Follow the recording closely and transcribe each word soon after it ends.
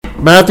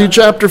Matthew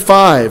chapter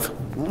 5.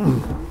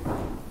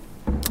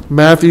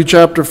 Matthew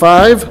chapter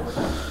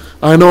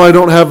 5. I know I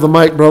don't have the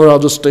mic, brother. I'll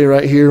just stay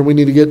right here. We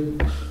need to get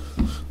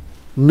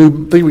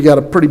new. I think we got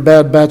a pretty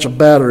bad batch of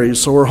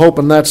batteries, so we're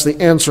hoping that's the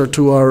answer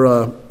to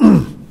our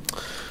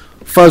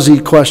fuzzy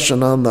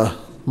question on the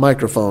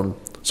microphone.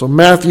 So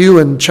Matthew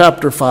in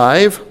chapter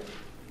 5.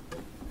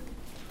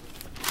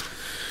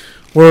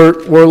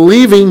 We're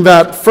leaving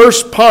that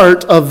first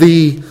part of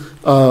the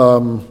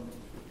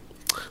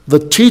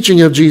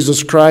teaching of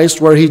Jesus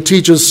Christ, where he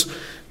teaches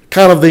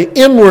kind of the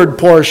inward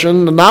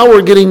portion. And now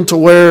we're getting to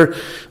where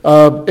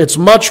it's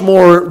much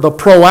more the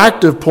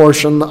proactive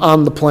portion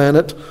on the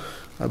planet.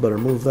 I better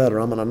move that or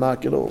I'm going to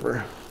knock it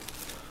over.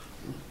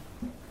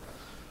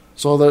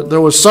 So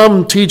there was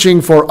some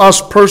teaching for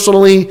us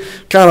personally,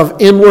 kind of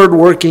inward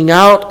working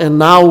out, and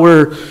now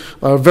we're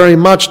very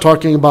much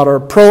talking about our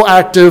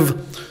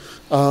proactive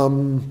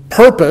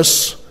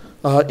purpose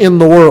in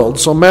the world.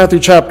 So Matthew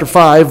chapter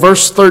 5,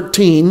 verse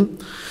 13.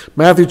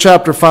 Matthew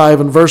chapter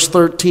 5 and verse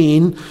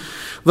 13.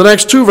 The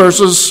next two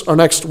verses,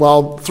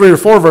 or three or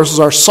four verses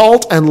are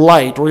salt and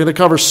light. We're going to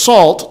cover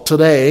salt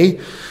today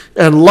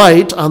and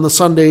light on the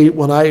Sunday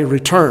when I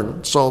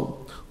return.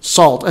 So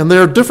salt. And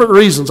there are different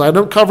reasons. I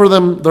don't cover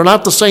them. They're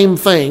not the same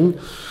thing.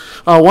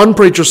 One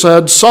preacher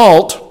said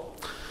salt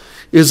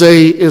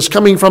is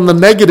coming from the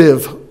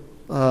negative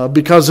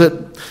because it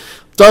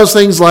does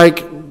things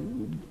like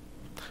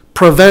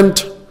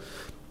prevent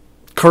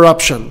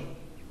corruption.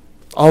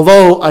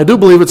 Although I do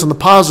believe it's in the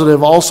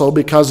positive also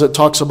because it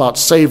talks about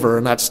savor,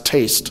 and that's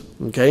taste.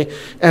 Okay?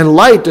 And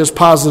light is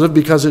positive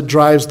because it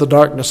drives the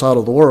darkness out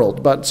of the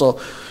world. But so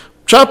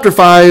chapter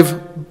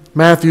 5,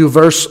 Matthew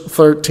verse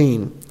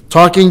 13.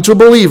 Talking to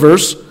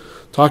believers,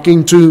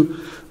 talking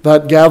to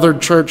that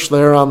gathered church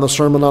there on the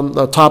sermon on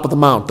the top of the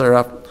mount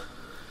there.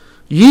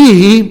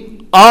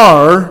 Ye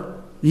are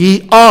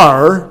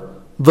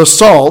the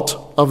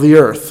salt of the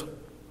earth.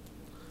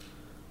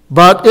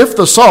 But if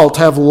the salt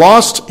have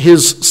lost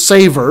his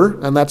savor,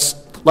 and that's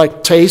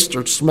like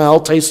taste,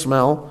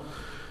 smell,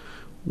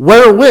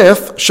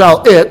 wherewith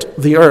shall it,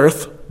 the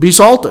earth, be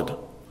salted?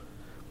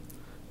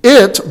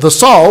 It, the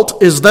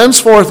salt, is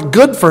thenceforth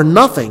good for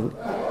nothing,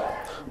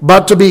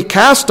 but to be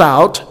cast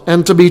out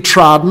and to be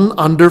trodden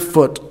under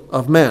foot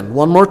of men.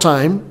 One more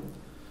time.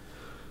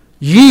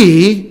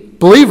 Ye,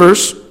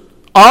 believers,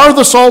 are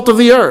the salt of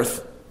the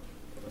earth.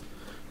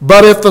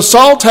 But if the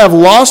salt have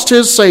lost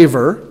his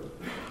savor,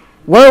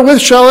 wherewith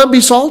shall it be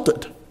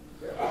salted?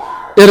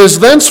 It is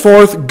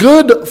thenceforth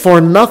good for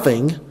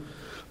nothing,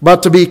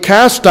 but to be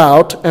cast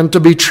out and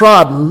to be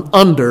trodden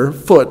under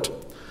foot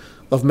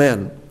of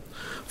men.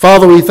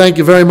 Father, we thank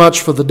you very much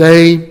for the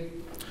day.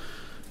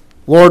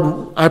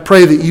 Lord, I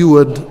pray that you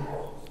would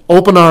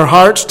open our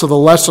hearts to the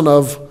lesson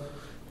of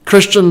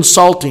Christian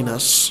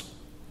saltiness.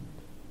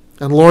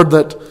 And Lord,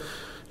 that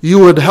you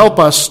would help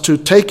us to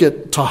take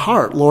it to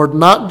heart, Lord,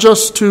 not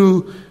just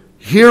to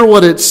hear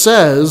what it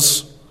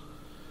says,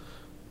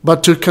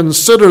 but to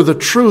consider the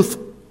truth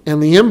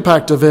and the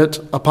impact of it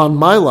upon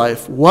my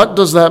life. What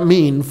does that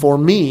mean for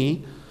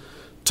me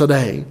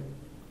today?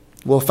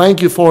 Well,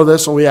 thank you for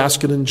this, and we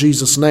ask it in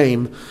Jesus'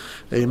 name.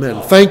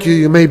 Amen. Thank you.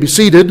 You may be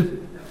seated.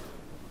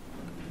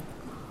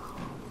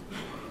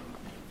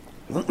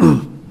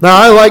 Now,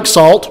 I like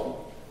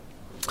salt.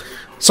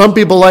 Some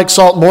people like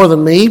salt more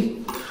than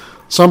me.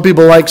 Some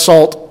people like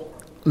salt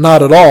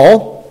not at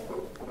all.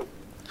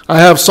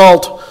 I have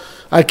salt.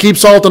 I keep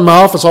salt in my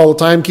office all the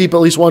time, keep at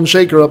least one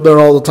shaker up there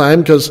all the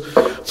time, because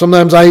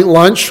sometimes I eat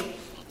lunch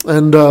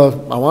and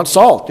I want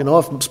salt,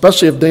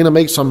 especially if Dana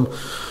makes some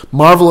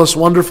marvelous,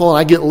 wonderful, and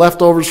I get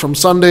leftovers from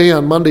Sunday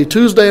on Monday,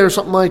 Tuesday or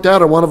something like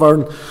that, or one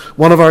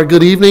of our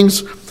good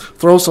evenings,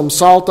 throw some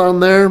salt on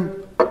there.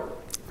 A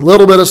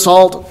little bit of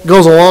salt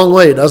goes a long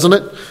way, doesn't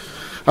it?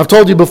 I've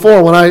told you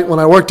before, when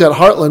I worked at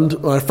Heartland,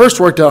 when I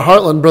first worked at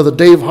Heartland, Brother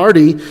Dave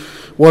Hardy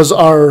was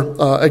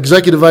our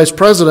executive vice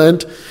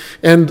president,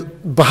 and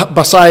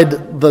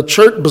beside the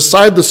church,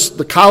 beside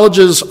the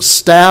college's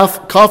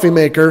staff coffee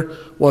maker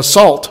was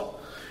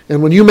salt.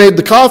 And when you made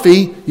the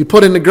coffee, you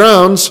put in the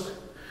grounds,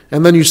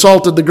 and then you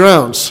salted the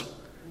grounds.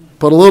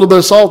 Put a little bit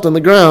of salt in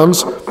the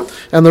grounds.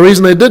 And the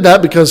reason they did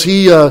that, because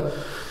he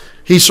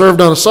served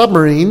on a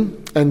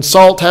submarine, and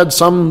salt had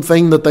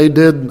something that they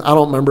did, I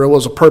don't remember, it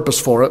was a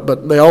purpose for it,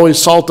 but they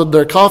always salted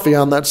their coffee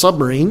on that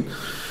submarine.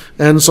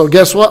 And so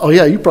guess what? Oh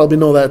yeah, you probably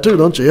know that too,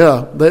 don't you?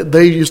 Yeah,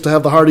 they used to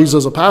have the Hardys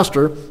as a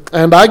pastor,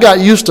 and I got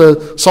used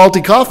to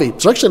salty coffee.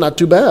 It's actually not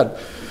too bad.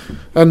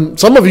 And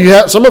some of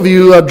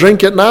you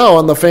drink it now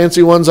on the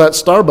fancy ones at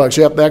Starbucks.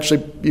 You have to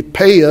actually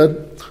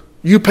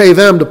you pay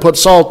them to put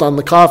salt on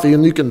the coffee,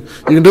 and you can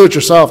do it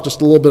yourself,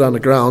 just a little bit on the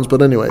grounds.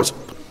 But anyways,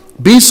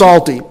 be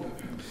salty.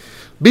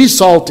 Be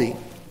salty.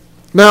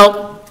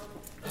 Now,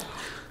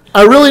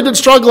 I really did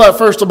struggle at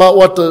first about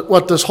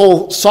what this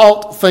whole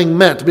salt thing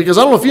meant, because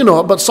I don't know if you know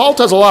it, but salt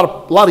has a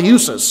lot of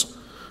uses.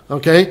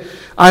 Okay,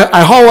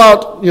 I haul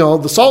out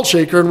the salt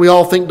shaker, and we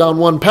all think down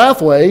one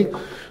pathway,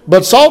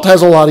 but salt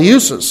has a lot of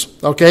uses.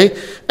 Okay,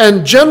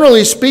 and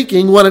generally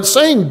speaking, when it's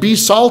saying be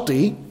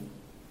salty,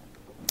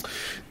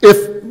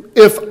 if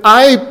if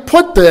I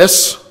put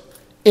this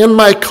in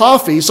my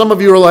coffee, some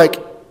of you are like,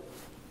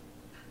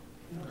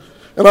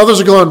 and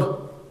others are going,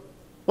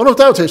 wonder what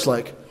that would taste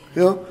like,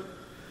 you know?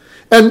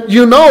 And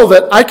you know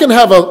that I can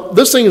have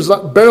this thing is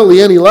not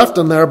barely any left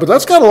in there, but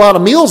that's got a lot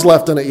of meals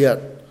left in it yet.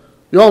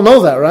 You all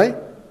know that, right?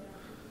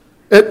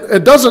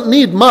 It doesn't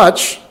need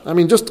much. I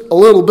mean, just a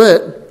little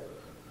bit.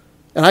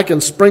 And I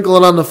can sprinkle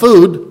it on the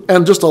food,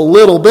 and just a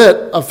little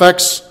bit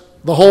affects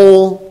the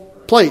whole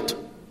plate.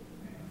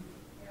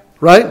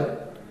 Right?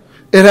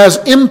 It has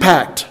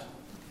impact.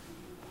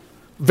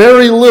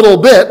 Very little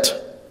bit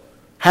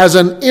has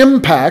an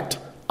impact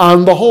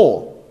on the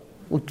whole.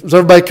 Does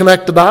everybody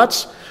connect the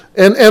dots?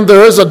 And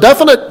there is a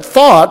definite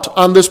thought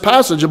on this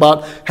passage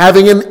about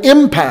having an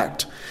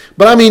impact.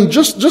 But I mean,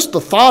 just the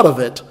thought of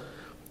it,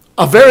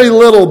 a very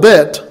little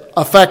bit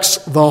affects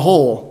the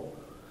whole.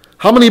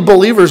 How many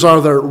believers are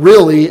there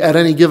really at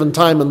any given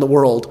time in the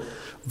world?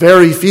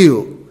 Very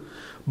few.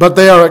 But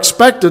they are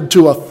expected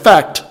to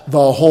affect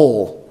the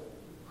whole.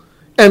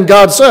 And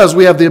God says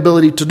we have the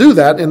ability to do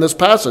that in this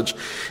passage.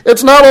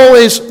 It's not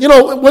always,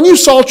 when you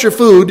salt your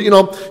food,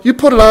 you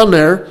put it on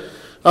there,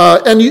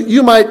 and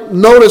you might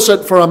notice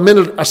it for a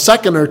minute, a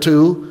second or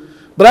two,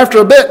 but after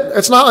a bit,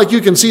 it's not like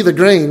you can see the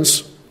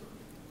grains.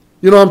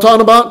 You know what I'm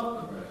talking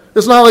about?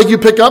 It's not like you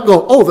pick up and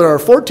go, oh, there are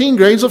 14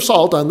 grains of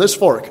salt on this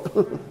fork.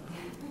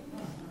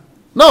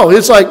 No,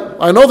 it's like,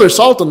 I know there's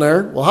salt in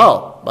there. Well,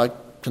 how? I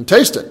can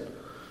taste it.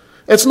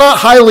 It's not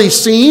highly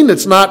seen.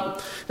 It's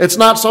not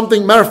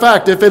something, matter of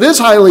fact, if it is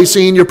highly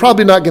seen, you're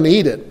probably not going to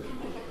eat it.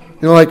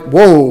 You're like,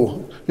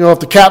 whoa. If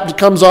the cap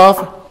comes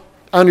off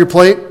on your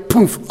plate,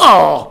 poof,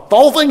 oh, the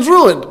whole thing's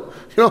ruined.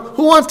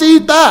 Who wants to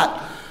eat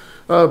that?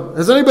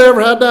 Has anybody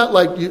ever had that?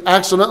 Like you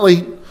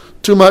accidentally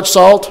too much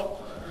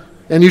salt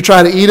and you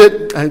try to eat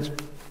it.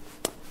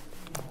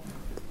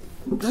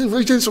 Can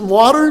I take some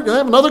water? Can I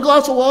have another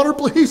glass of water,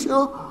 please?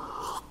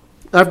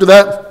 After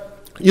that,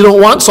 you don't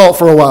want salt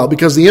for a while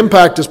because the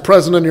impact is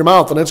present in your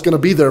mouth and it's going to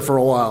be there for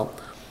a while.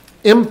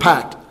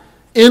 Impact,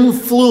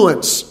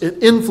 influence,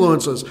 it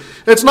influences.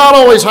 It's not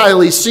always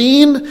highly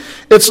seen.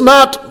 It's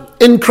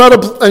not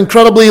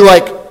incredibly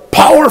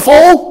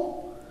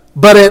powerful,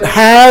 but it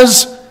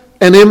has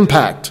an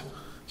impact.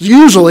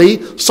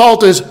 Usually,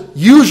 salt is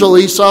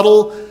usually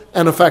subtle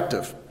and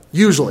effective.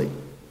 Usually.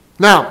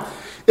 Now,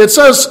 it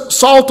says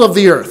salt of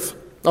the earth.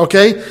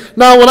 Okay?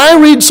 Now, when I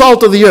read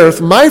salt of the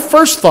earth, my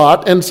first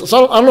thought, and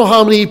so I don't know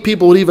how many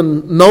people would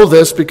even know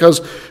this, because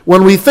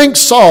when we think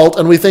salt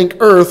and we think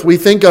earth, we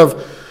think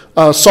of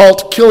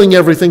salt killing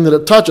everything that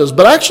it touches.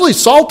 But actually,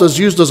 salt is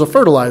used as a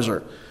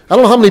fertilizer. I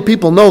don't know how many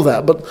people know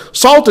that, but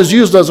salt is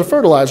used as a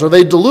fertilizer.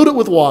 They dilute it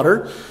with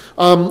water,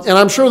 and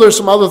I'm sure there's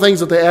some other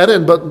things that they add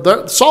in,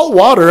 but salt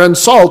water and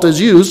salt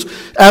is used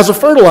as a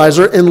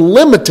fertilizer in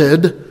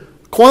limited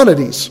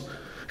quantities.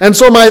 And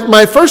so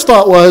my first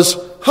thought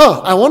was,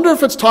 I wonder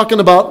if it's talking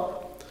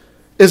about,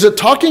 is it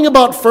talking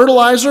about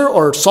fertilizer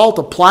or salt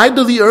applied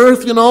to the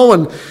earth,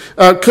 and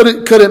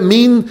could it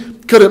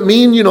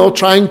mean,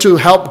 trying to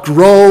help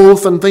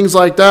growth and things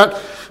like that?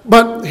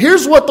 But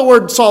here's what the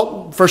word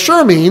salt for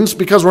sure means,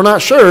 because we're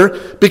not sure,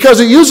 because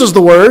it uses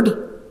the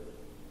word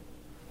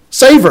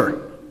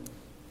savor,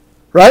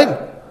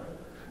 right?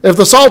 If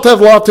the salt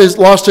have lost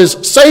his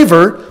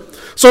savor,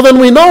 so then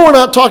we know we're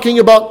not talking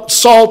about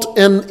salt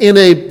in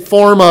a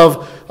form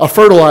of a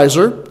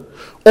fertilizer,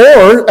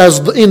 or as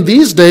in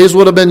these days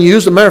would have been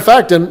used. As a matter of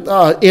fact,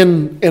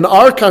 in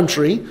our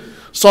country,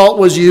 salt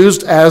was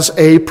used as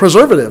a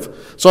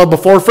preservative. So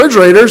before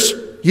refrigerators,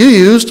 you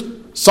used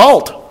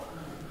salt.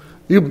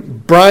 You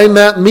brine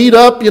that meat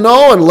up,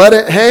 and let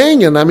it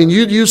hang. And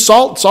you'd use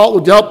salt. Salt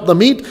would help the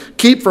meat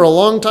keep for a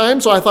long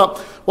time. So I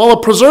thought, well,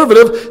 a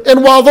preservative.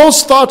 And while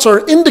those thoughts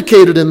are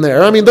indicated in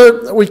there,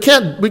 we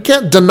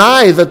can't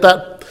deny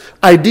that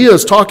idea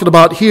is talking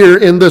about here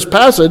in this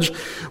passage.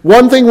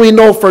 One thing we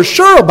know for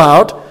sure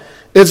about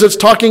is it's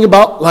talking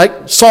about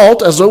like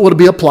salt as it would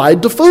be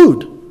applied to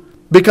food,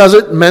 because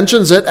it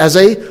mentions it as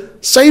a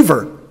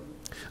savor.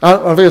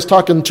 I was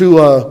talking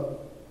to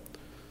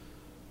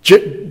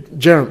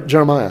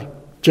Jeremy,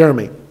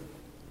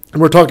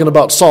 and we're talking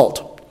about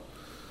salt.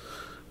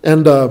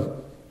 And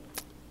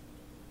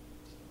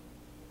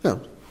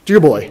dear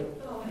boy.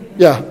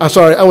 Yeah, I'm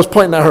sorry, I was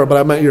pointing at her, but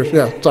I meant yours.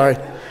 Yeah, sorry.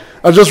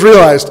 I just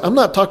realized, I'm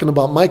not talking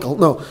about Michael,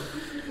 no.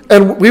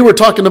 And we were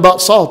talking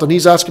about salt, and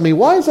he's asking me,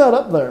 why is that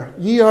up there?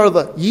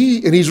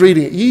 And he's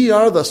reading it, ye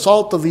are the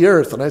salt of the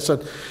earth. And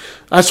so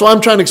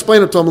I'm trying to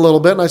explain it to him a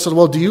little bit, and I said,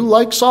 well, do you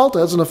like salt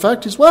as an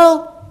effect? He's,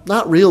 well,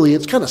 not really,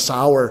 it's kind of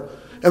sour.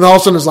 And all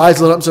of a sudden his eyes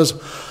lit up and says,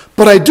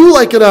 but I do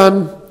like it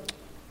on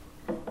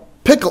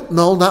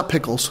not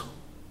pickles.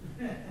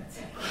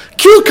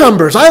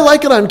 Cucumbers. I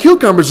like it on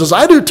cucumbers. Says,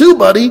 I do too,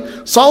 buddy.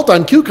 Salt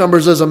on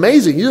cucumbers is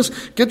amazing. You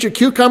just get your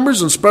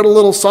cucumbers and spread a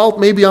little salt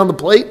maybe on the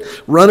plate,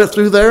 run it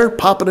through there,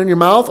 pop it in your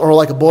mouth, or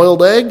like a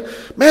boiled egg.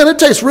 Man, it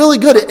tastes really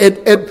good.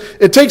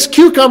 It takes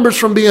cucumbers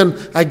from being,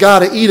 I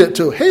gotta eat it,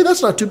 to, hey,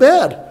 that's not too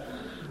bad.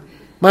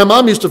 My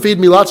mom used to feed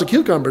me lots of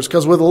cucumbers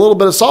because with a little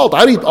bit of salt,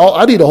 I'd eat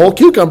a whole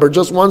cucumber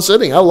just one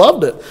sitting. I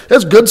loved it.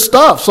 It's good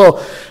stuff.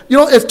 So,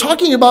 it's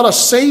talking about a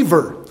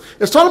savor.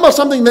 It's talking about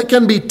something that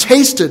can be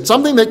tasted,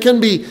 something that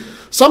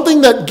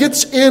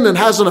gets in and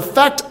has an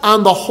effect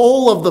on the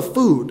whole of the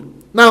food.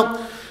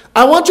 Now,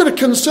 I want you to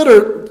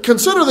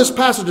consider this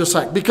passage a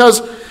sec,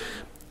 because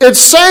it's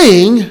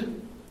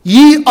saying,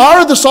 ye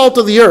are the salt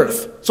of the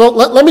earth. So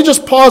let me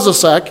just pause a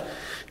sec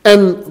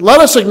and let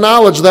us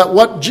acknowledge that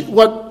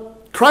what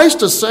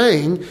Christ is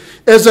saying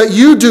is that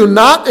you do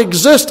not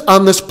exist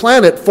on this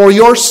planet for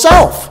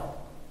yourself.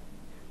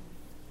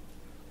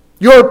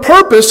 Your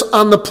purpose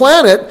on the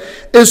planet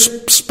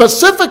is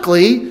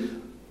specifically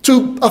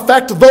to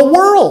affect the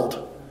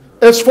world.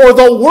 It's for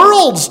the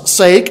world's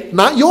sake,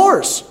 not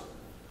yours.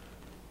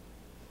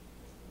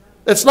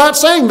 It's not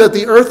saying that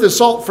the earth is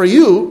salt for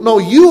you. No,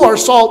 you are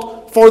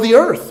salt for the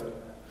earth.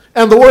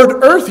 And the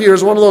word earth here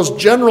is one of those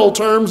general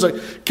terms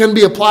that can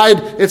be applied.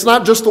 It's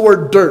not just the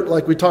word dirt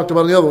like we talked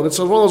about in the other one. It's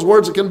one of those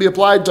words that can be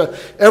applied to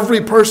every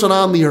person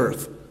on the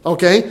earth.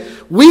 Okay?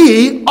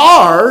 We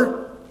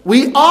are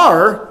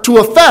to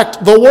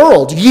affect the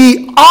world.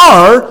 Ye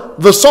are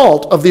the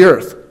salt of the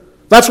earth.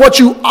 That's what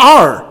you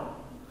are.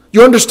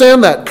 You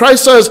understand that?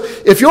 Christ says,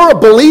 if you're a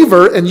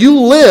believer and you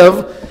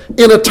live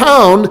in a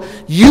town,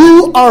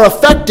 you are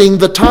affecting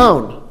the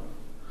town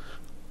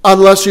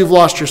unless you've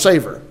lost your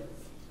savor.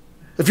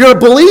 If you're a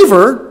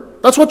believer,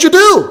 that's what you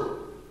do.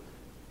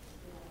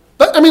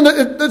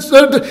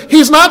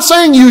 He's not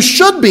saying you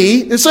should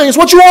be. He's saying it's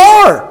what you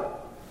are.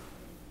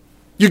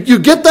 You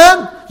get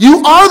that?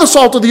 You are the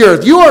salt of the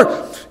earth.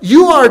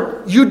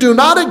 You do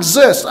not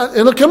exist.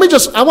 And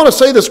I want to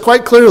say this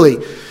quite clearly.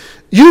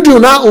 You do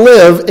not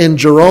live in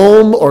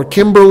Jerome or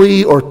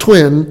Kimberly or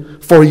Twin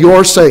for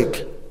your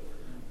sake.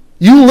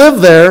 You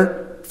live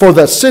there for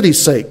the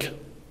city's sake.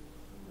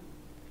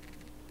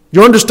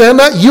 You understand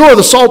that? You are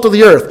the salt of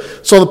the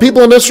earth. So the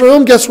people in this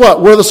room, guess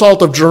what? We're the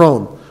salt of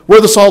Jerome.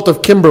 We're the salt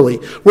of Kimberly.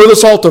 We're the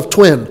salt of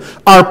Twin.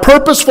 Our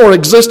purpose for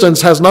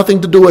existence has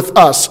nothing to do with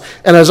us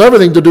and has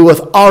everything to do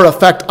with our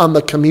effect on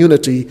the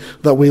community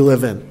that we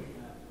live in.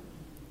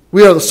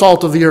 We are the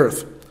salt of the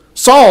earth.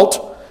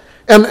 Salt,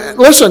 and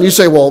listen, you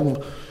say,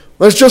 well,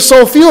 there's just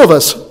so few of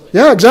us.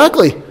 Yeah,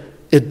 exactly.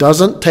 It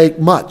doesn't take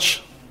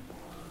much.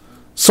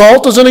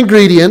 Salt is an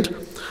ingredient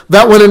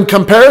that when in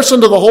comparison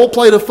to the whole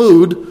plate of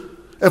food,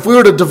 if we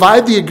were to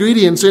divide the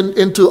ingredients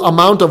into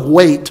amount of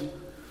weight,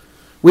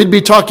 we'd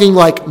be talking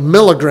like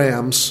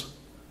milligrams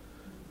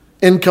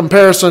in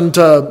comparison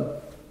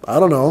to, I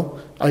don't know,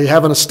 are you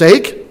having a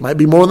steak? Might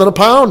be more than a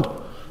pound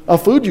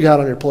of food you got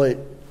on your plate.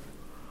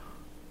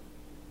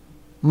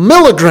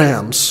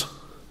 Milligrams.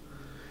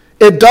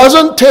 It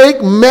doesn't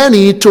take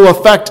many to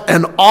affect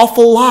an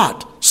awful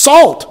lot.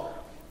 Salt.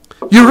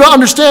 You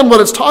understand what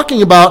it's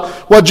talking about.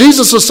 What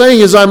Jesus is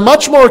saying is I'm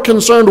much more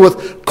concerned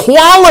with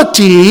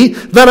quality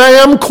than I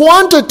am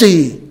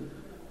quantity.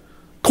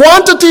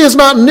 Quantity is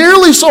not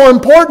nearly so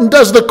important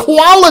as the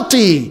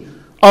quality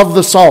of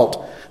the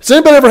salt. Has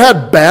anybody ever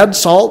had bad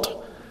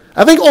salt?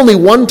 I think only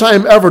one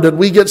time ever did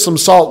we get some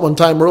salt one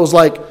time where it was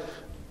like,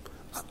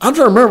 I'm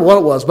trying to remember what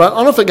it was, but I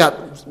don't know if it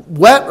got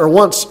wet or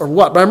once or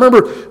what. But I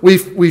remember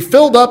we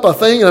filled up a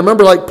thing and I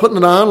remember like putting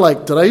it on,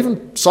 like, did I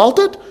even salt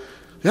it?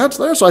 Yeah, it's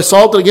there. So I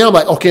salted again. I'm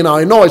like, okay, now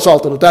I know I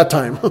salted it that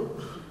time.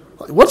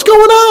 Like, what's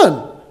going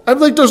on? I'm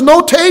like, there's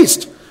no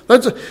taste.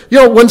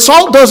 When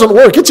salt doesn't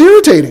work, it's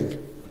irritating. You're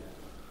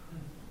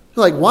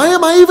like, why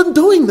am I even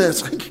doing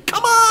this? Like,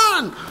 come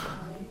on.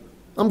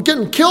 I'm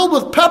getting killed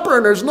with pepper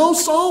and there's no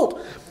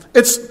salt.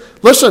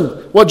 Listen,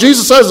 what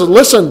Jesus says is,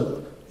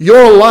 listen,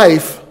 your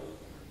life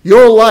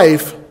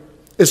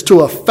is to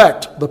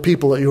affect the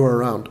people that you are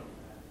around.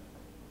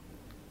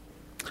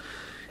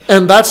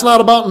 And that's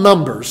not about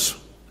numbers.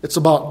 It's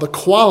about the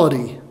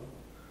quality.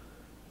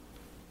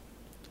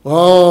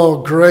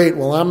 Oh, great.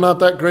 Well, I'm not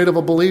that great of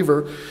a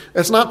believer.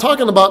 It's not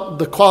talking about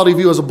the quality of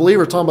you as a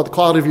believer. It's talking about the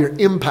quality of your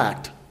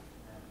impact.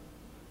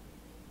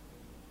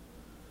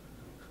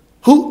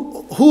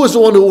 Who is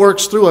the one who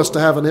works through us to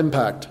have an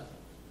impact?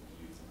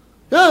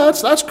 Yeah,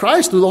 that's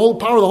Christ through the whole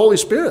power of the Holy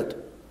Spirit.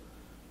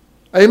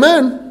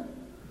 Amen.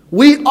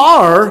 We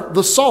are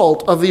the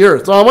salt of the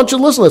earth. Now, I want you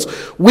to listen to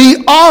this.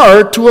 We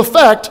are to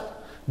affect,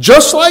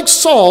 just like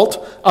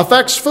salt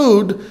affects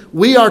food,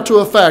 we are to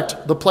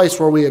affect the place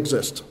where we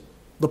exist,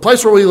 the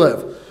place where we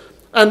live.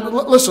 And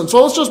listen,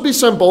 so let's just be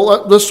simple.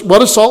 What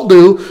does salt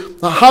do?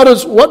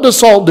 What does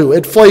salt do?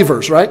 It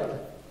flavors, right?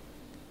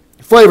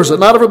 It flavors it.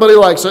 Not everybody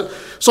likes it.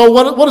 So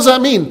what does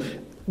that mean?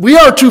 We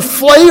are to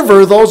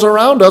flavor those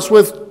around us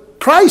with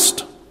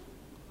Christ.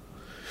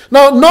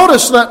 Now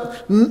notice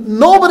that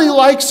nobody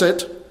likes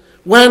it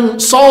when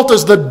salt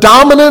is the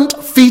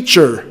dominant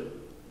feature.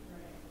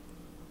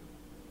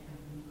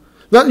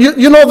 Now,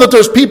 you know that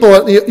there's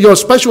people,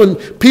 especially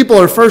when people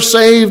are first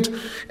saved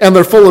and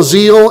they're full of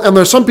zeal, and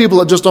there's some people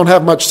that just don't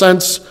have much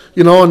sense,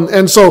 and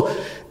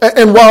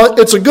while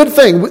it's a good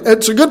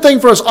thing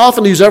for us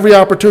often to use every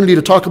opportunity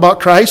to talk about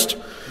Christ,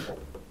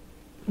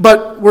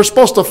 but we're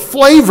supposed to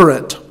flavor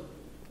it,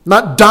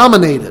 not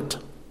dominate it.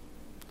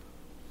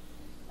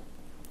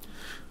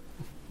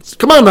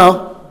 Come on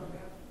now.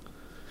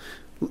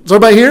 Is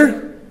everybody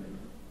here?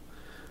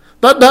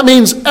 That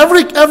means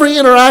every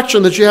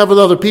interaction that you have with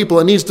other people,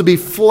 it needs to be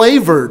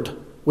flavored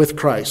with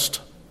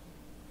Christ.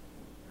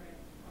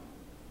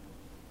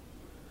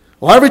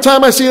 Well, every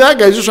time I see that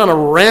guy, he's just trying to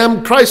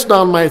ram Christ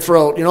down my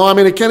throat.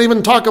 I can't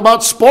even talk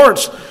about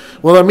sports.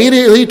 Well,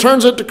 immediately he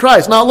turns it to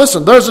Christ. Now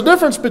listen, there's a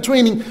difference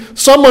between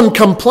someone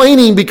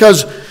complaining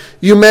because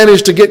you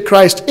managed to get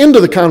Christ into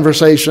the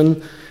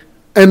conversation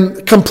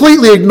and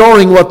completely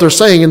ignoring what they're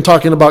saying and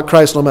talking about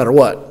Christ no matter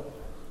what.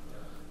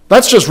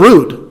 That's just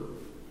rude.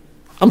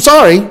 I'm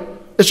sorry,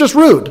 it's just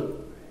rude.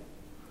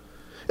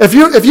 If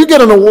you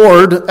get an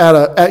award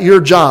at your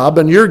job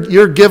and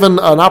you're given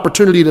an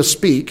opportunity to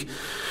speak,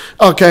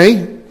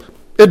 okay,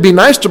 it'd be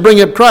nice to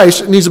bring up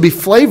Christ. It needs to be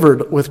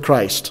flavored with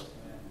Christ.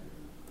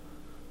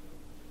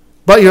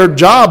 But your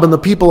job and the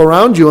people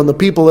around you and the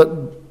people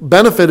that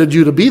benefited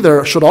you to be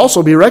there should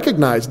also be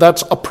recognized.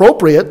 That's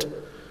appropriate,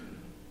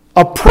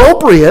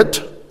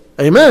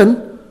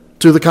 amen,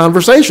 to the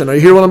conversation. Are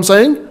you hear what I'm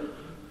saying?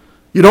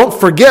 You don't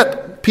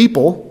forget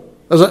people.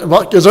 Is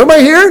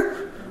everybody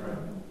here?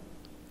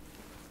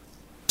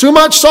 Too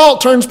much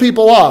salt turns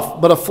people off,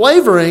 but a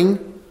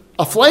flavoring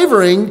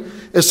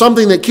is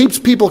something that keeps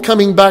people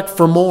coming back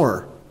for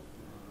more.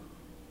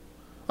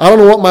 I don't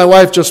know what my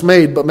wife just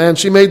made, but man,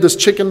 she made this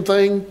chicken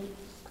thing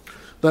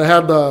that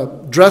had the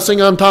dressing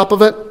on top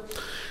of it.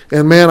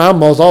 And man, I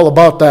was all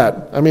about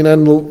that.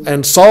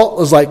 And salt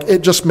was like,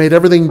 it just made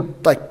everything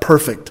like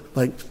perfect.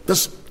 Like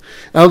this,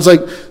 I was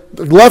like,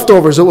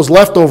 leftovers, it was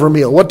leftover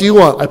meal. What do you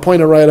want? I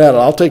pointed right at it.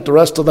 I'll take the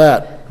rest of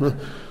that.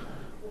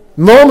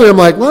 Normally I'm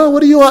like, well,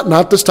 what do you want?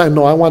 Not this time.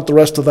 No, I want the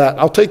rest of that.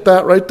 I'll take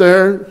that right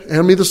there.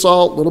 Hand me the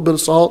salt, a little bit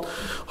of salt.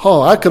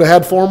 Oh, I could have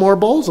had 4 more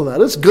bowls of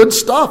that. It's good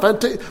stuff.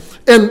 But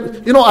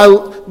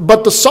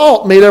the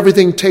salt made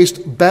everything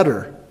taste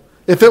better.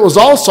 If it was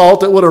all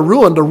salt, it would have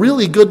ruined a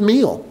really good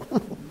meal.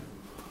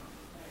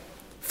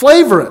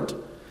 Flavor it.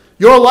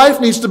 Your life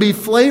needs to be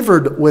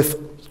flavored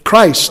with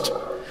Christ.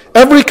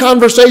 Every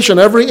conversation,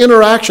 every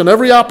interaction,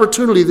 every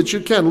opportunity that you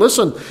can.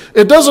 Listen,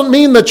 it doesn't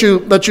mean that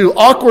you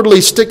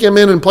awkwardly stick him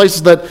in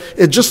places that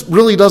it just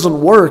really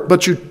doesn't work,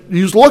 but you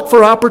look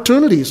for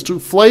opportunities to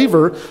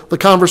flavor the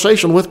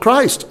conversation with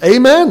Christ.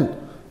 Amen.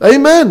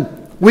 Amen.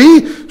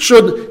 We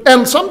should,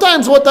 and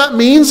sometimes what that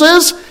means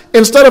is,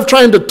 instead of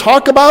trying to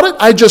talk about it,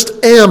 I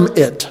just am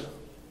it.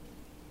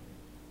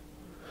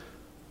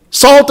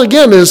 Salt,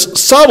 again, is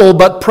subtle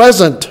but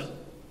present.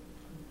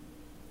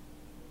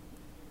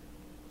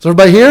 Is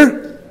everybody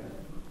here?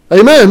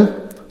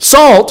 Amen.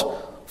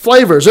 Salt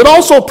flavors. It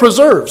also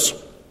preserves.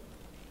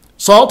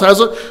 Salt has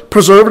a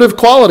preservative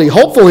quality.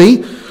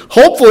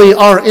 Hopefully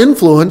our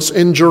influence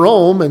in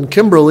Jerome and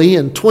Kimberly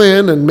and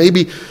Twin and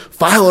maybe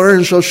Filer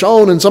and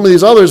Shoshone and some of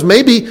these others,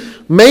 maybe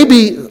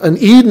an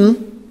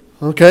Eden,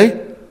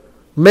 okay?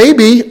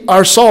 Maybe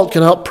our salt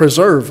can help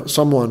preserve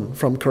someone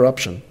from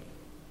corruption.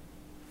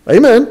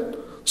 Amen.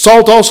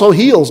 Salt also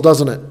heals,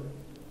 doesn't it?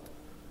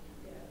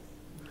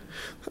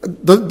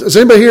 Does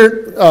anybody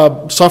here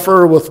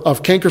suffer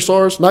of canker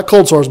sores? Not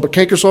cold sores, but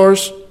canker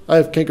sores. I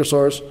have canker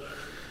sores.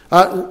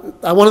 One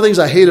of the things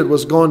I hated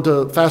was going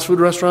to fast food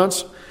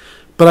restaurants.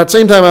 But at the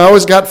same time, I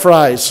always got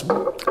fries.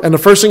 And the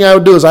first thing I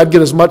would do is I'd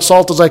get as much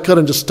salt as I could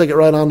and just stick it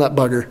right on that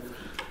bugger.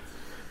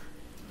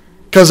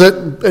 Because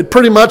it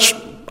pretty much,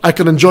 I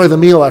could enjoy the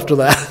meal after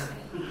that.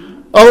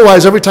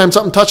 Otherwise, every time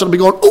something touched it, I'd be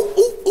going, ooh,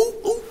 ooh,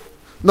 ooh, ooh.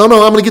 No, I'm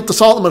going to get the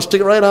salt. I'm going to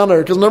stick it right on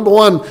there. Because number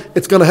one,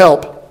 it's going to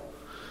help.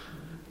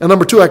 And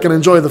number two, I can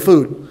enjoy the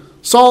food.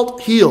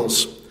 Salt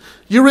heals.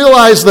 You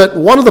realize that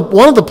one of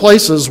the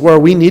places where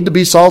we need to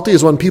be salty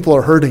is when people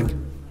are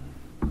hurting.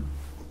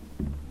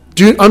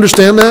 Do you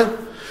understand that?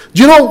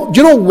 Do you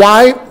know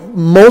why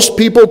most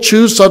people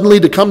choose suddenly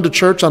to come to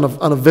church on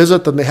a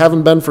visit that they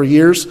haven't been for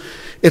years?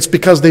 It's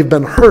because they've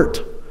been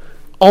hurt,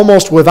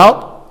 almost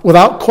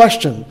without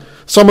question.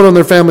 Someone in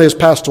their family has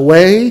passed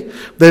away.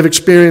 They've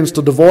experienced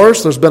a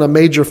divorce. There's been a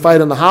major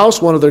fight in the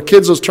house. One of their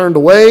kids has turned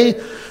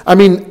away.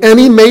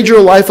 Any major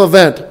life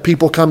event,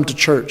 people come to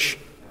church.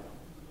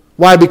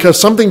 Why? Because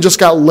something just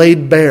got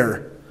laid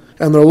bare,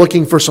 and they're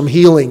looking for some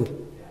healing.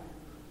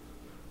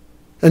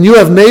 And you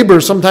have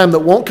neighbors sometimes that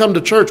won't come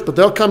to church, but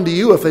they'll come to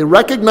you if they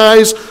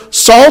recognize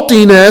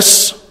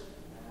saltiness.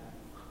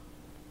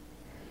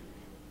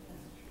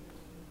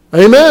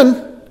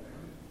 Amen.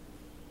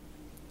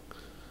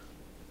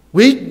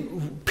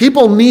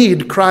 People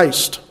need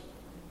Christ.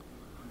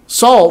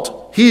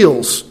 Salt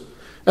heals.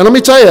 And let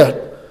me tell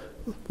you,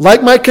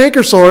 like my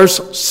canker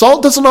sores,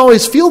 salt doesn't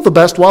always feel the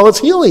best while it's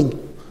healing.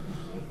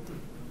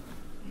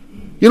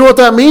 You know what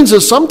that means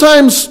is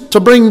sometimes to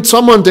bring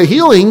someone to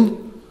healing,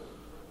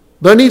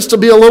 there needs to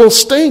be a little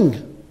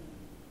sting.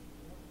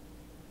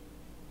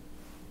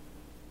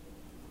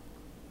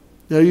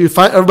 You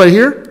find everybody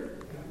here?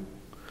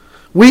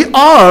 We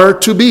are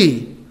to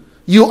be.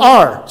 You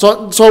are.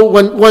 So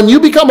when you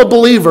become a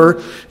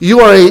believer,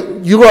 you are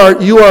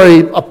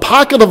a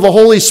pocket of the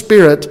Holy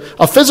Spirit,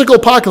 a physical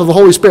pocket of the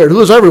Holy Spirit, who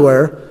is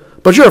everywhere,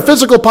 but you're a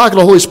physical pocket of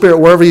the Holy Spirit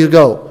wherever you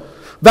go.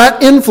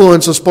 That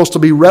influence is supposed to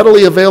be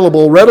readily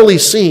available, readily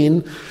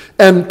seen,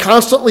 and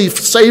constantly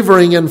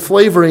savoring and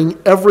flavoring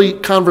every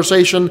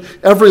conversation,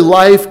 every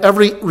life,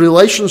 every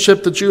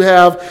relationship that you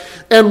have.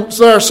 And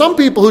there are some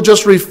people who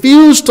just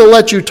refuse to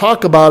let you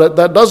talk about it.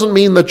 That doesn't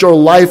mean that your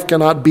life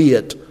cannot be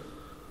it.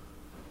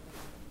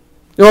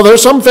 You know,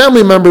 there's some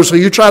family members who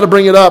you try to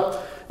bring it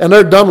up, and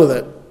they're done with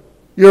it.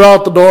 You're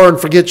out the door and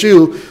forget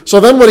you. So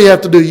then what do you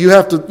have to do? You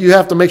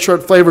have to make sure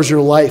it flavors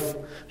your life,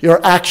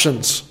 your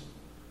actions,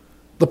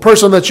 the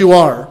person that you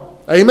are.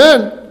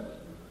 Amen.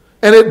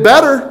 And it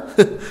better.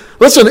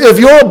 Listen, if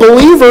you're a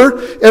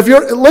believer, if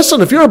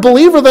you're a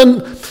believer,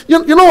 then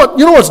you know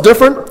what's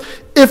different?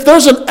 If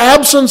there's an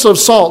absence of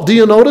salt, do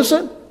you notice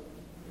it?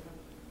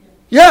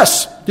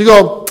 Yes. You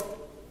go,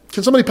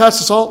 can somebody pass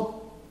the salt?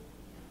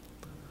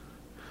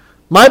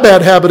 My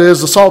bad habit is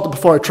to salt it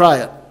before I try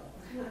it.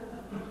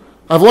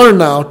 I've learned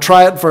now,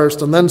 try it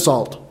first and then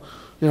salt.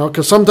 You know,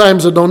 because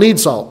sometimes it don't need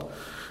salt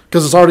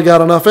because it's already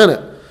got enough in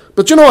it.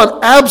 But you know, an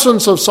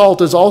absence of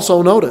salt is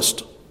also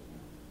noticed.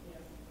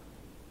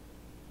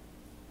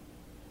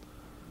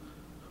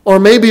 Or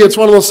maybe it's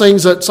one of those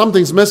things that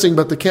something's missing,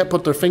 but they can't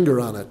put their finger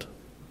on it.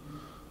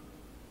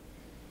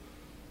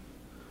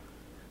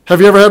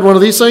 Have you ever had one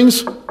of these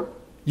things?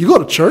 You go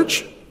to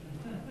church?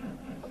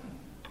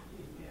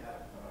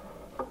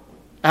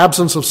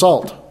 Absence of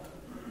salt.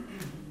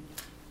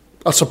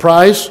 A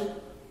surprise?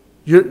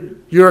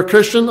 You're a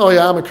Christian? Oh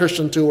yeah, I'm a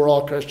Christian too. We're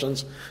all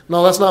Christians.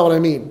 No, that's not what I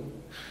mean.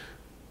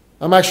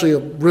 I'm actually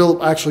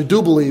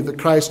do believe that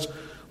Christ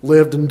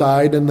lived and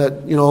died, and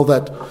that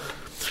that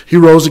He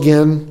rose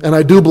again. And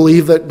I do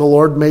believe that the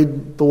Lord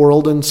made the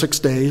world in 6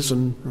 days.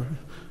 And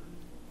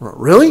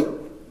really?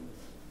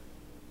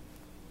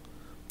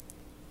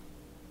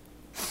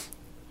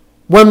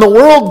 When the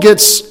world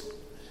gets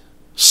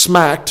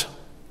smacked,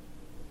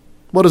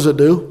 what does it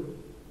do?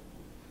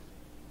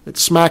 It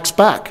smacks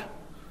back.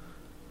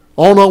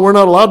 Oh no, we're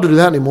not allowed to do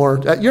that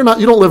anymore. You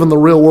don't live in the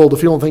real world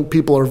if you don't think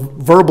people are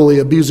verbally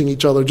abusing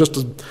each other.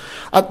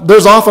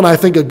 There's often, I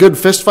think, a good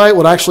fist fight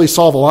would actually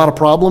solve a lot of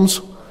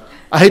problems.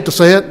 I hate to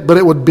say it, but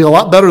it would be a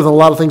lot better than a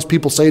lot of things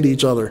people say to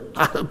each other.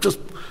 Just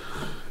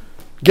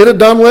get it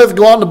done with,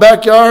 go out in the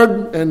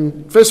backyard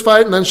and fist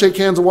fight, and then shake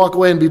hands and walk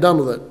away and be done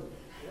with it.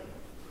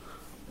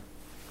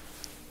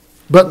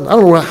 But I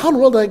don't know, how in the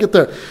world did I get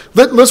there?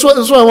 This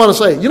is what I want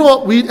to say. You know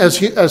what we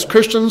as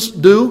Christians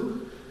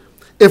do?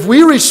 If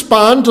we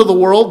respond to the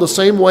world the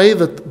same way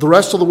that the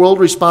rest of the world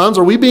responds,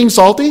 are we being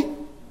salty?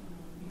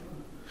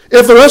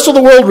 If the rest of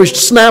the world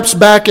snaps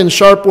back in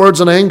sharp words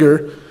and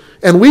anger,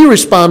 and we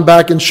respond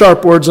back in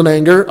sharp words and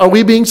anger, are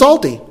we being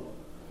salty?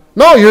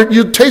 No,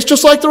 you taste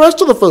just like the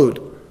rest of the food.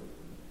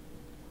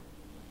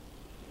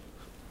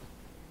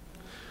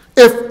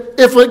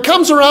 If it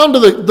comes around to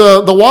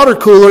the water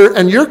cooler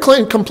and you're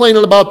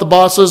complaining about the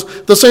bosses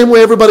the same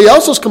way everybody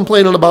else is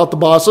complaining about the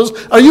bosses,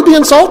 are you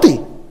being salty?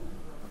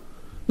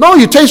 No,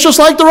 you taste just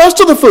like the rest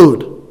of the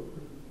food.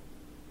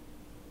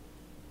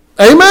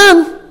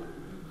 Amen.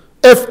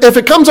 If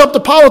it comes up to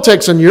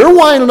politics and you're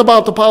whining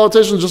about the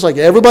politicians just like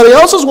everybody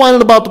else is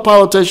whining about the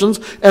politicians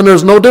and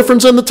there's no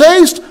difference in the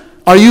taste,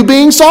 are you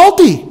being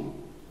salty?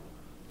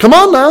 Come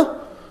on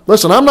now.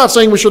 Listen, I'm not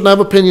saying we shouldn't have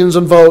opinions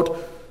and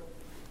vote.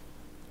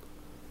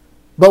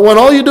 But when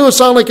all you do is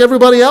sound like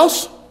everybody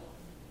else,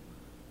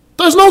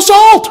 there's no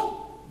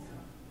salt.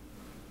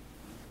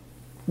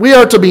 We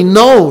are to be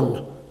known.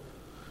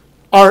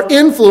 Our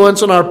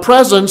influence and our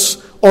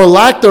presence or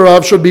lack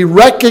thereof should be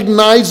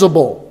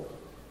recognizable.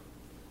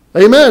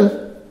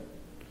 Amen.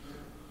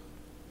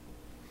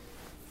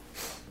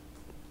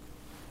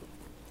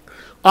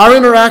 Our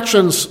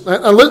interactions,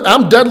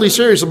 I'm deadly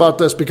serious about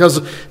this because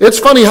it's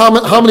funny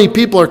how many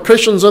people are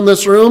Christians in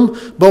this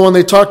room, but when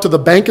they talk to the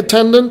bank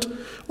attendant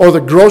or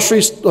the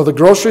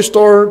grocery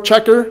store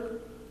checker,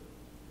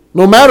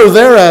 no matter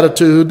their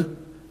attitude,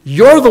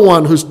 you're the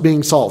one who's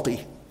being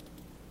salty.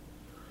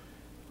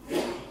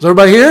 Is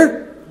everybody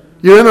here?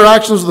 Your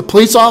interactions with the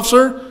police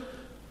officer,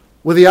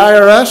 with the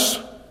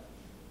IRS.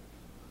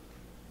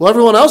 Well,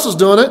 everyone else is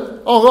doing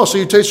it. Oh, so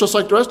you taste just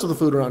like the rest of the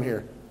food around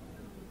here.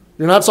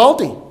 You're not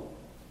salty.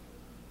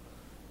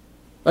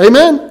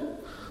 Amen?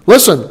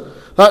 Listen,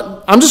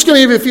 I'm just going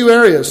to give you a few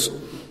areas.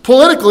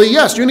 Politically,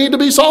 yes, you need to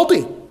be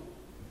salty.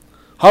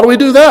 How do we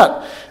do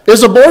that?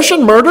 Is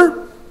abortion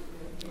murder?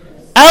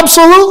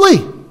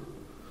 Absolutely.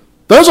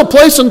 There's a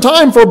place and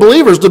time for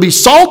believers to be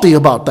salty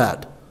about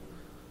that.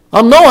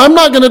 No, I'm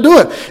not going to do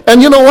it.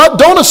 And you know what?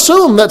 Don't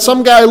assume that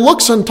some guy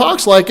looks and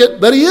talks like it,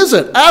 that he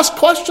isn't. Ask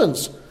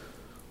questions.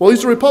 Well,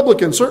 he's a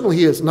Republican. Certainly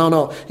he is.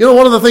 No. You know,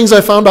 one of the things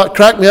I found out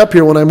cracked me up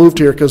here when I moved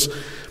here, because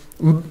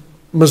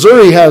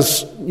Missouri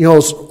has,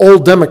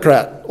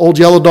 old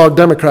yellow dog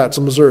Democrats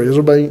in Missouri. Is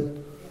everybody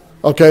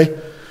okay?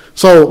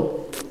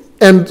 So,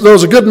 and there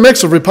was a good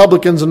mix of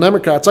Republicans and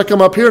Democrats. I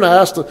come up here and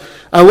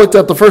I looked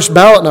at the first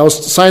ballot and I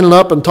was signing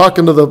up and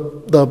talking to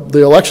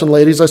the election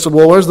ladies. I said,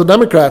 well, where's the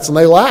Democrats? And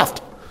they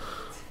laughed.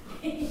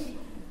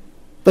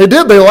 They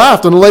did. They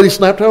laughed. And the lady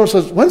snapped her and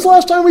says, when's the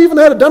last time we even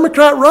had a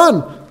Democrat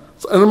run?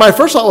 And my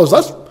first thought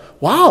was,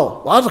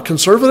 wow, lots of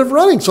conservative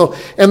running. So,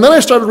 and then I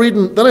started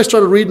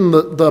reading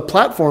the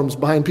platforms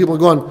behind people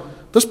going,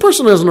 this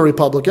person isn't a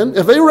Republican.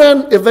 If they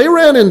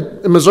ran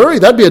in Missouri,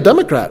 that'd be a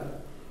Democrat.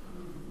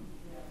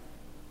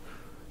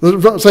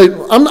 Say,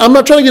 I'm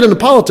not trying to get into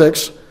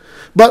politics,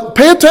 but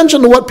pay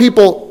attention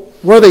to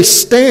where they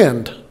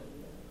stand.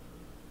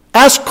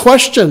 Ask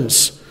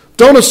questions.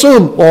 Don't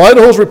assume, well,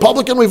 Idaho's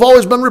Republican, we've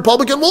always been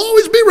Republican, we'll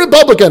always be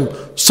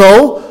Republican.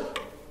 So,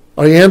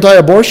 are you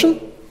anti-abortion?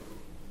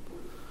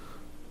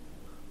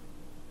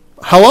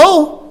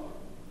 Hello?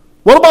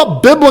 What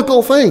about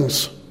biblical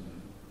things?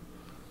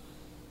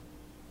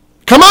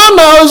 Come on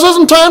now, this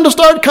isn't time to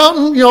start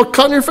cutting your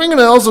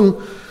fingernails and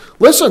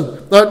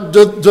listen.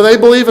 Do they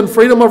believe in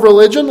freedom of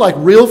religion, like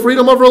real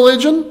freedom of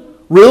religion?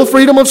 Real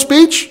freedom of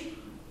speech?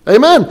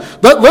 Amen.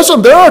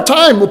 Listen, there are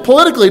times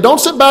politically, don't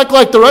sit back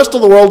like the rest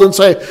of the world and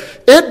say,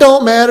 it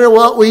don't matter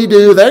what we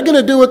do, they're going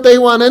to do what they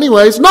want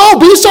anyways. No,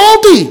 be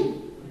salty.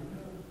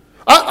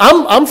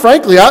 I'm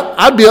frankly,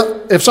 I'd be,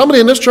 if somebody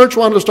in this church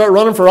wanted to start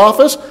running for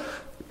office,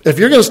 if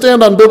you're going to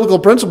stand on biblical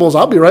principles,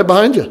 I'll be right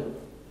behind you.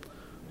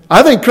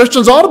 I think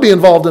Christians ought to be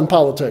involved in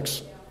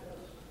politics.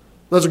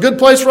 There's a good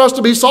place for us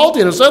to be salty,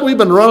 and instead we've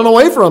been running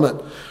away from it.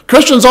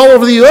 Christians all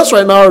over the U.S.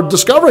 right now are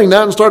discovering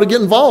that and started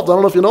getting involved. I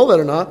don't know if you know that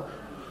or not.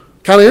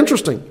 Kind of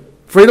interesting.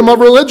 Freedom of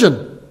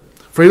religion.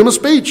 Freedom of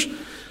speech.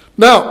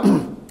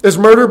 Now, is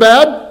murder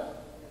bad?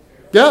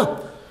 Yeah.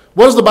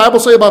 What does the Bible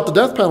say about the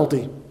death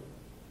penalty?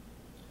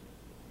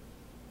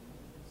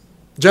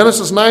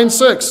 Genesis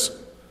 9:6.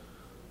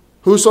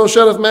 Whoso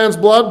sheddeth man's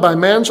blood, by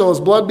man shall his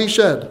blood be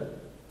shed.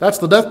 That's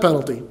the death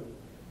penalty.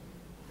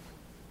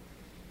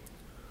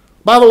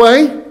 By the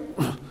way,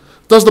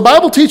 does the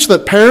Bible teach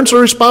that parents are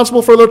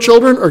responsible for their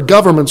children or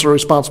governments are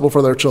responsible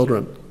for their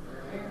children?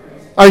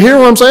 I hear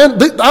what I'm saying?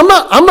 I'm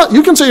not,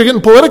 you can say you're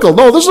getting political.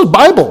 No, this is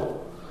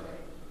Bible.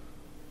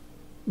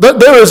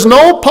 There is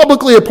no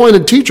publicly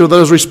appointed teacher that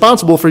is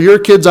responsible for your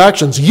kids'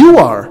 actions. You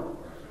are.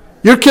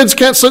 Your kids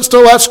can't sit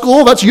still at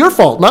school. That's your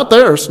fault, not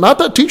theirs. Not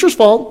that teacher's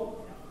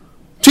fault.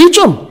 Teach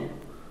them.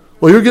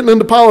 Well, you're getting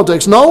into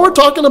politics. No, we're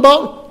talking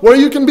about where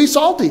you can be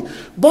salty.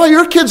 Boy,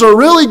 your kids are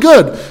really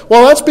good.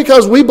 Well, that's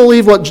because we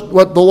believe what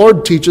the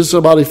Lord teaches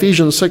about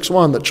Ephesians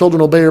 6:1, that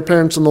children obey your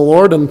parents in the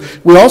Lord, and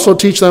we also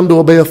teach them to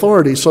obey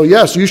authority. So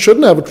yes, you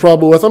shouldn't have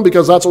trouble with them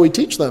because that's what we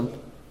teach them.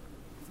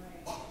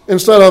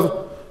 Instead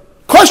of,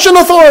 question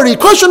authority,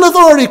 question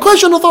authority,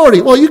 question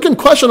authority. Well, you can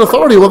question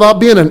authority without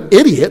being an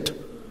idiot,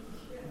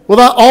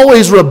 without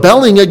always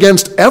rebelling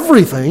against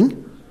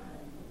everything.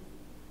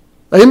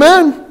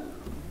 Amen.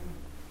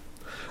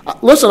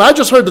 Listen, I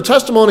just heard the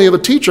testimony of a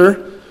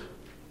teacher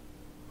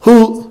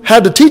who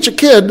had to teach a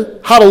kid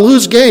how to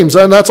lose games,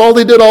 and that's all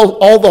they did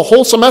all the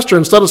whole semester.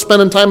 Instead of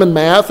spending time in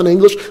math and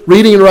English,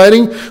 reading and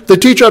writing, the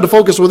teacher had to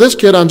focus with this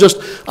kid on just,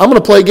 I'm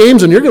going to play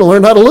games and you're going to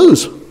learn how to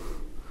lose.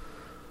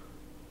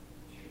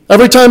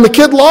 Every time the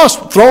kid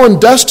lost, throwing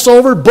desks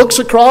over, books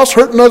across,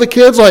 hurting other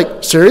kids,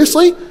 like,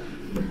 seriously?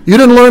 You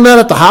didn't learn that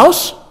at the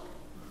house?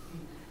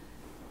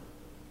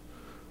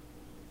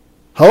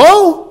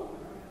 Hello?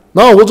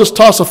 No, we'll just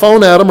toss a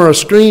phone at them or a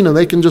screen and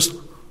they can just...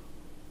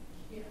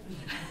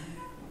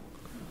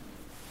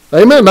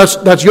 Amen.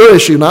 That's your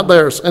issue, not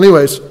theirs.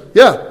 Anyways,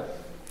 yeah.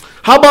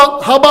 How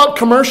about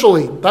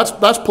commercially? That's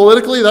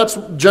politically, that's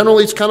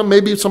generally it's kind of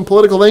maybe some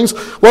political things.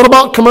 What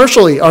about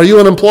commercially? Are you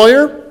an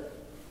employer?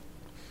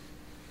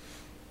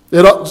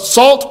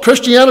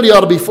 Christianity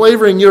ought to be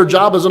flavoring your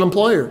job as an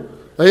employer.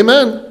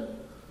 Amen.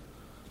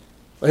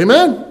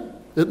 Amen.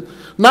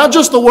 Not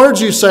just the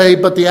words you say,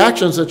 but the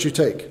actions that you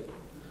take.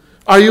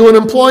 Are you an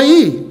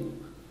employee?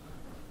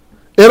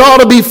 It ought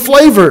to be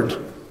flavored.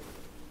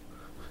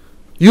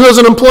 You as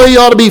an employee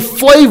ought to be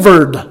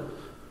flavored.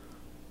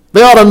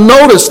 They ought to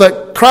notice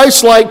that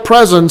Christ-like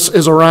presence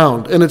is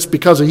around, and it's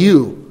because of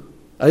you.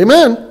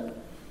 Amen.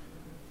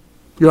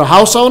 You're a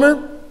house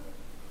owner?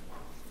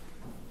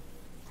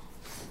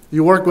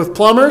 You work with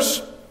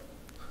plumbers?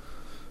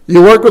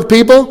 You work with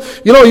people?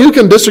 You know, you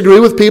can disagree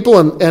with people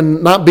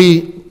and not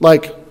be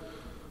like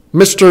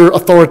Mr.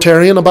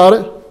 Authoritarian about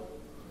it.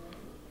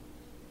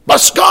 But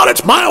Scott,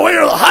 it's my way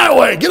or the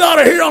highway. Get out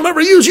of here. I'll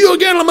never use you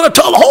again. I'm going to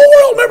tell the whole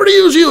world never to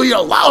use you.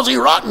 You lousy,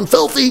 rotten,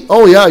 filthy.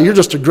 Oh, yeah, you're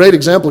just a great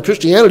example of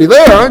Christianity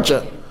there, aren't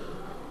you?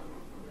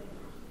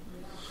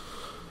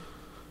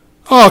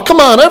 Oh, come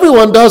on.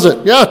 Everyone does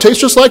it. Yeah, it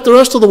tastes just like the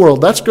rest of the world.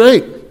 That's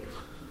great.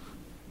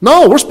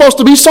 No, we're supposed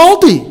to be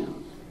salty.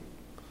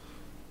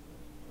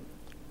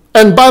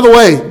 And by the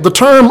way, the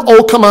term,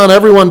 oh, come on,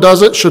 everyone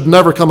does it, should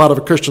never come out of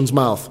a Christian's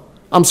mouth.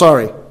 I'm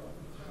sorry.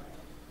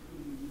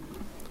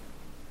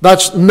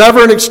 That's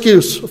never an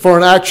excuse for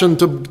an action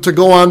to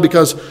go on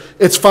because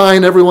it's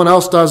fine, everyone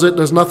else does it,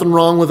 there's nothing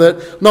wrong with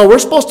it. No, we're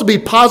supposed to be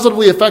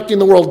positively affecting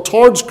the world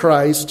towards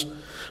Christ,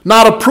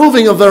 not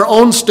approving of their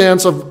own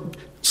stance of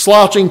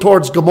slouching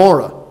towards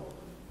Gomorrah,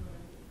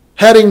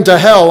 heading to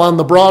hell on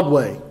the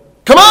Broadway.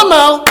 Come on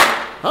now!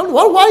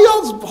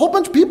 Why y'all, a whole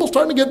bunch of people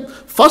starting to get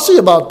fussy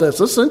about this?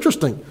 This is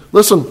interesting.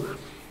 Listen,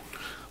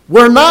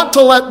 we're not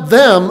to let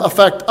them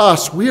affect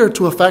us, we are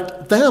to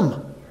affect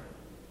them.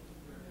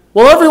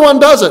 Well, everyone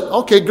does it.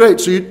 Okay, great.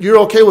 So you're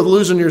okay with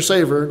losing your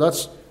savor.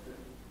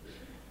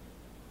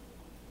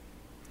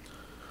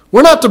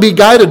 We're not to be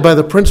guided by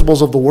the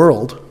principles of the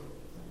world.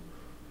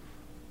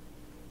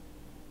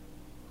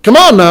 Come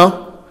on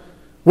now.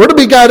 We're to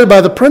be guided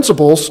by the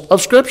principles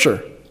of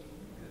Scripture.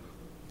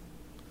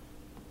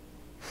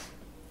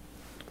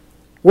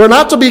 We're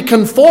not to be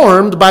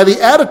conformed by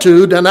the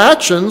attitude and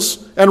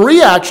actions and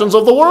reactions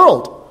of the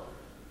world.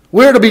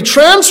 We're to be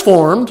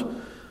transformed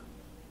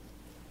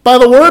by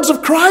the words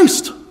of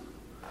Christ,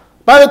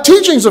 by the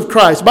teachings of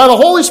Christ, by the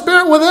Holy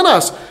Spirit within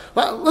us.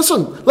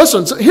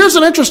 Listen. Here's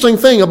an interesting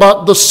thing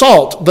about the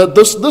salt that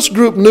this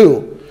group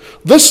knew.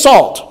 This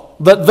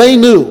salt that they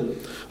knew.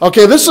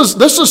 Okay, this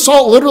is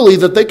salt literally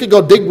that they could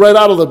go dig right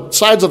out of the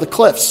sides of the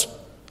cliffs.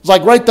 It's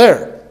like right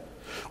there.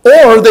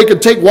 Or they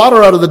could take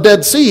water out of the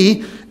Dead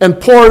Sea and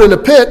pour it in a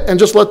pit and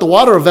just let the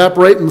water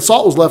evaporate and the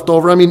salt was left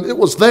over. I mean, it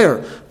was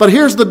there. But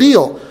here's the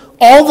deal.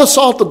 All the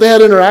salt that they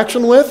had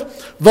interaction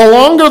with, the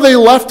longer they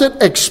left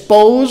it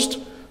exposed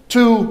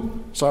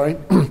to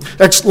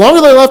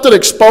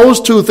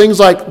things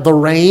like the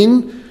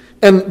rain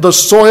and the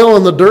soil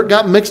and the dirt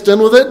got mixed in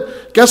with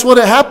it, guess what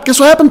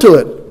happened to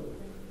it?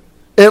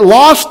 It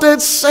lost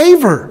its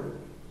savor.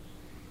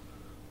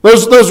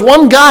 There's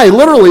one guy,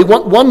 literally,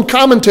 one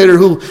commentator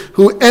who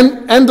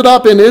ended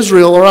up in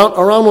Israel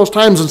around those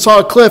times and saw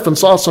a cliff and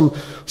saw some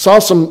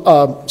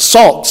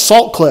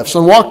salt cliffs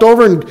and walked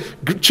over and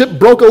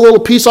broke a little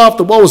piece off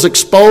what was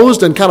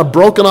exposed and kind of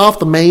broken off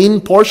the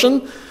main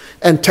portion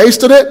and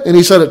tasted it, and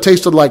he said it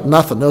tasted like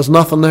nothing. There was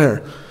nothing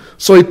there.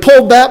 So he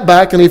pulled that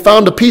back and he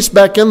found a piece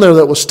back in there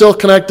that was still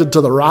connected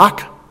to the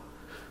rock.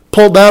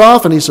 Pulled that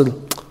off and he said,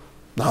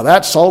 now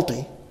that's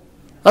salty.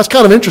 That's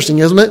kind of interesting,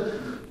 isn't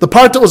it? The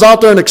part that was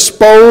out there and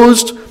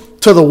exposed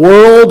to the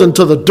world and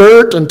to the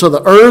dirt and to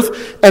the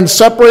earth and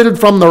separated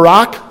from the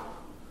rock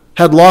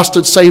had lost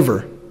its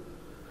savor.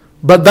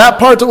 But that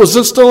part that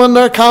was still in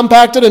there,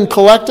 compacted and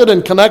collected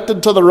and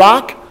connected to the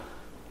rock,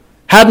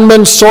 hadn't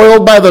been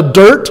soiled by the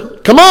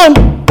dirt. Come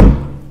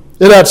on!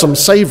 It had some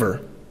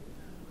savor.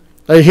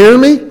 Are you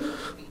hearing me?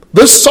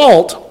 This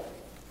salt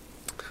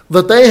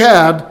that they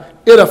had,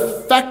 it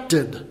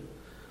affected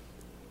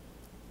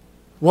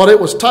what it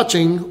was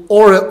touching,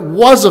 or it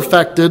was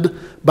affected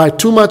by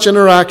too much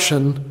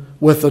interaction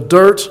with the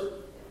dirt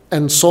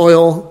and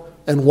soil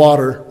and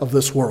water of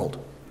this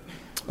world.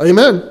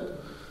 Amen.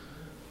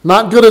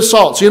 Not good as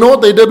salt. So you know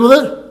what they did with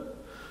it?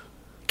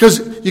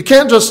 Because you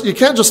can't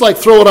just like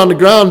throw it on the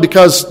ground,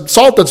 because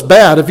salt that's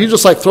bad, if you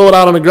just like throw it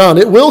out on the ground,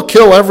 it will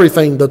kill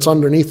everything that's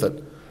underneath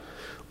it.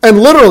 And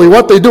literally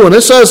what they do, when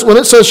it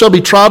says shall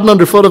be trodden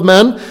underfoot of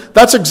men,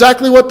 that's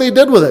exactly what they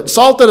did with it.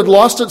 Salt that had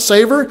lost its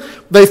savor,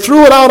 they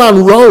threw it out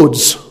on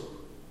roads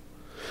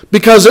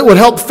because it would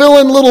help fill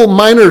in little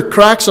minor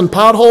cracks and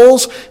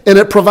potholes, and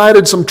it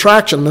provided some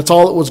traction. That's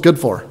all it was good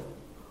for.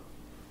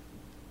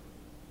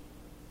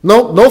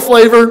 No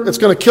flavor. It's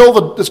going to kill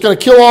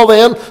all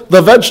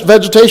the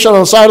vegetation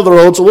on the side of the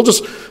road. So we'll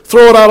just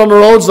throw it out on the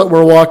roads that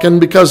we're walking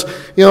because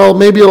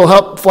maybe it'll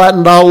help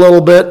flatten it out a little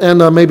bit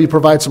and maybe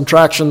provide some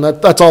traction.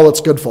 That's all it's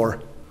good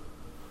for.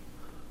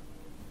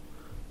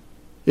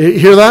 You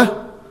hear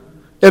that?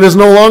 It is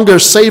no longer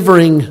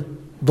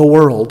savoring the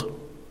world.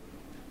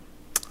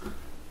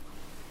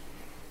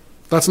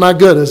 That's not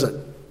good, is it?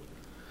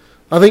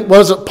 I think what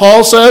is it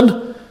Paul said?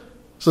 He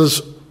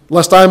says,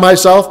 "Lest I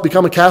myself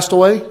become a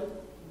castaway."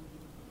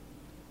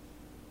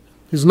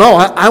 He says, no,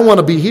 I want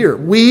to be here.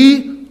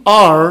 We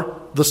are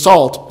the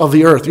salt of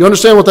the earth. You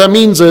understand what that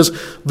means is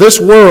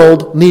this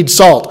world needs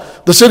salt.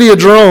 The city of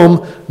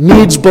Jerome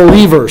needs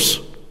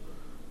believers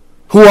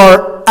who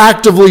are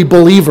actively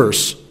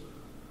believers.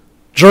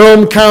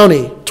 Jerome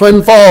County,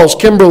 Twin Falls,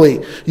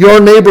 Kimberly, your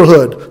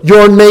neighborhood,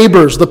 your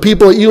neighbors, the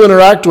people that you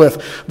interact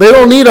with. They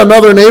don't need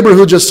another neighbor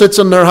who just sits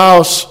in their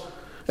house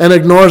and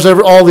ignores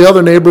all the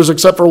other neighbors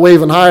except for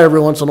waving hi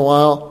every once in a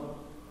while.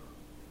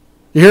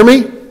 You hear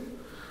me?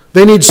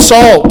 They need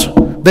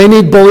salt. They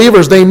need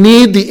believers. They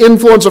need the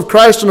influence of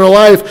Christ in their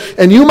life.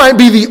 And you might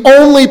be the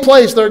only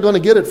place they're going to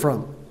get it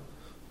from.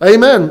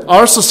 Amen.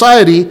 Our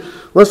society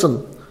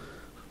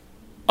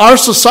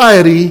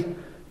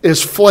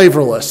is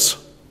flavorless.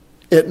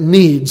 It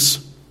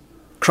needs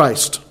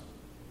Christ.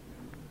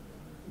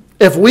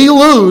 If we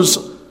lose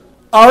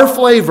our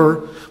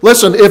flavor,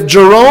 if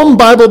Jerome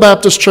Bible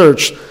Baptist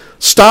Church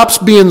stops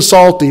being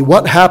salty,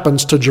 what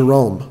happens to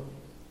Jerome?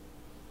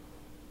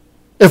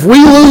 If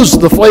we lose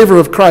the flavor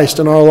of Christ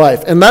in our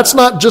life, and that's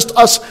not just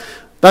us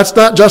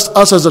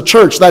as a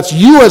church, that's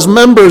you as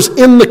members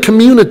in the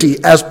community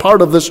as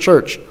part of this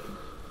church.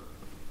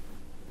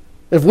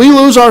 If we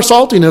lose our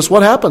saltiness,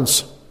 what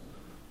happens?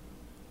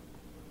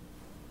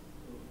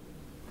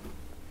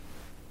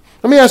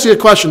 Let me ask you a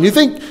question.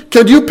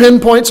 Could you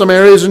pinpoint some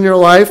areas in your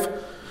life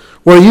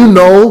where you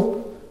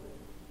know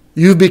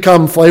you've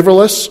become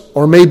flavorless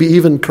or maybe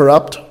even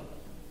corrupt?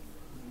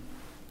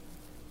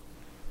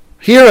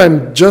 Here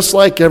I'm just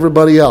like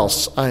everybody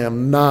else. I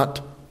am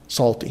not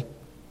salty.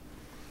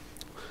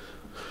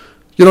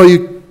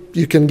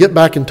 You can get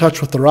back in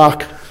touch with the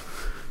rock.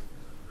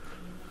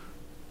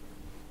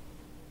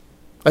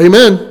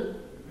 Amen.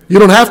 You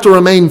don't have to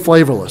remain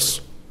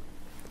flavorless.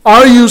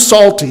 Are you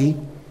salty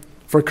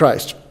for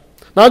Christ?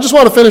 Now, I just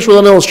want to finish with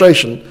an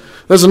illustration.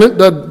 I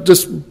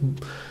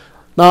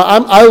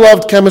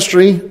loved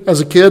chemistry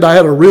as a kid. I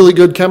had a really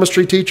good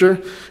chemistry teacher.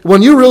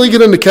 When you really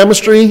get into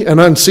chemistry and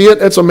then see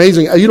it, it's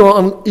amazing.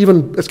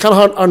 It's kind of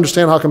hard to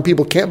understand how come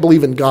people can't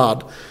believe in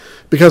God.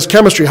 Because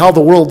chemistry, how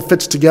the world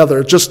fits together,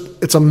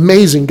 it's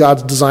amazing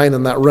God's design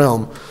in that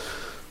realm.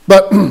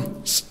 But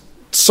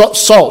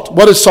salt,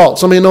 what is salt?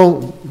 Somebody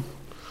know?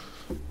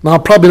 Now,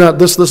 probably not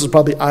this. This is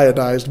probably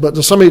iodized. But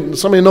does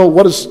somebody know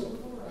what is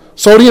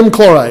sodium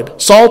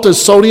chloride? Salt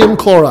is sodium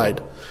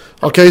chloride.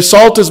 Okay,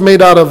 salt is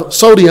made out of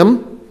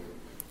sodium.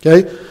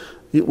 Okay,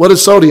 what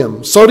is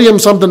sodium? Sodium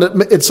is something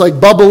that it's like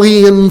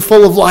bubbly and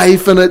full of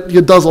life, and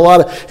it does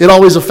it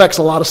always affects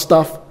a lot of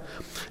stuff.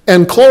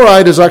 And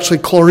chloride is actually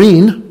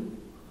chlorine.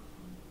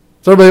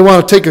 Does everybody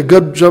want to take a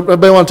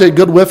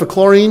good whiff of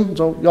chlorine?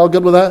 So y'all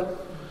good with that?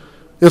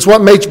 It's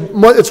when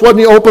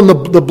you open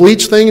the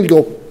bleach thing and you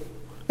go,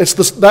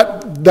 it's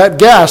that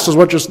gas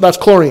is that's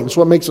chlorine. It's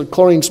what makes the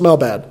chlorine smell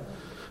bad.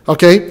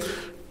 Okay?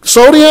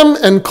 Sodium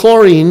and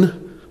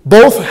chlorine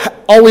both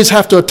always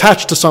have to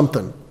attach to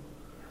something.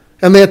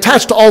 And they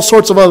attach to all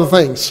sorts of other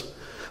things.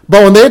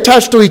 But when they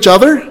attach to each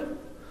other,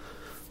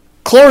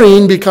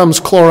 chlorine becomes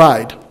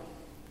chloride.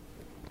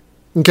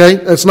 Okay?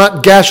 It's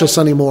not gaseous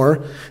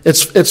anymore.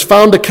 It's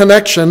found a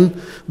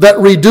connection that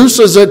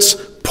reduces its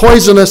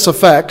poisonous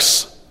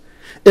effects.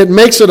 It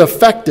makes it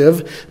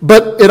effective,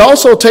 but it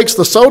also takes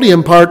the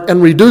sodium part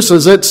and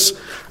reduces its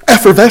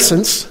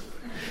effervescence.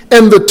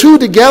 And the two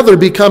together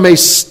become a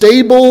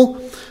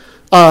stable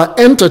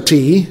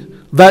entity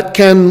that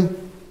can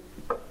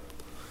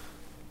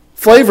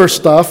flavor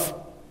stuff,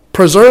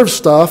 preserve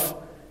stuff,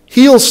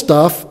 heal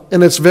stuff,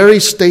 and it's very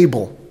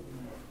stable.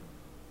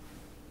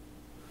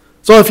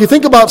 So if you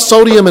think about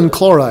sodium and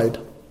chlorine,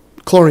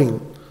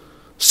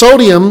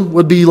 sodium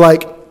would be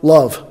like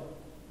love.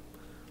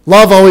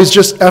 Love always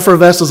just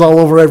effervesces all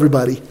over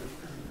everybody.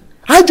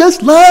 I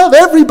just love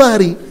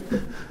everybody.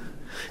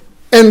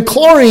 And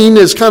chlorine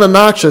is kind of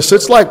noxious.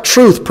 It's like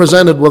truth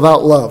presented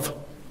without love.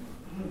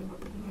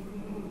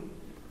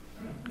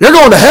 You're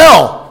going to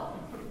hell.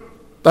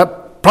 That's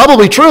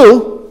probably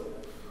true.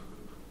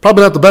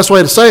 Probably not the best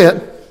way to say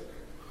it.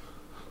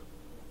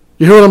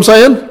 You hear what I'm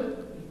saying?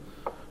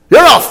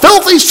 You're a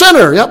filthy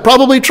sinner. Yeah,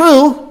 probably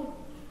true.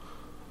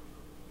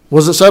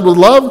 Was it said with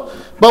love?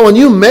 But when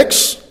you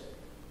mix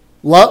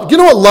love, you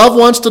know what love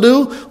wants to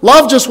do?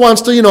 Love just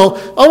wants to,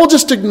 we'll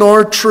just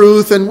ignore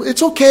truth and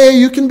it's okay,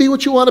 you can be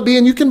what you want to be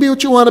and you can be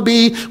what you want to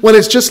be when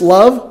it's just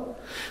love.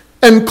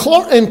 And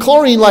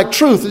chlorine, like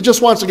truth, it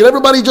just wants to get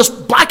everybody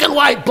just black and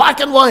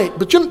white.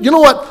 But you know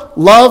what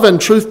love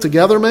and truth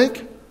together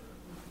make?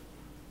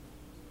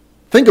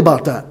 Think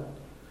about that.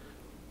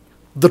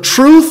 The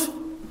truth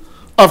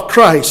of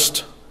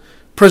Christ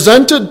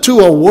presented to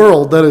a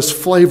world that is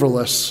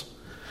flavorless,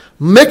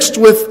 mixed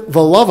with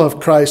the love of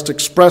Christ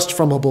expressed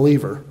from a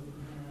believer.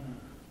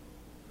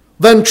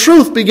 Then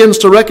truth begins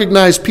to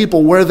recognize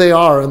people where they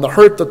are and the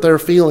hurt that they're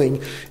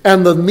feeling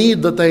and the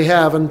need that they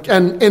have.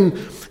 And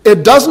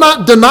it does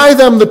not deny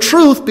them the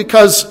truth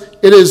because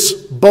it is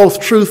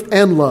both truth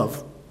and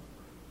love.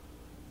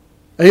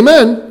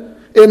 Amen.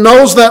 It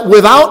knows that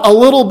without a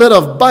little bit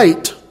of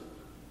bite,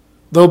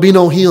 there'll be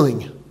no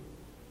healing.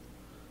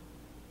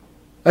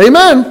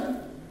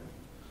 Amen.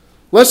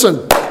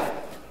 Listen,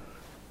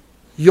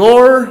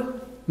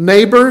 your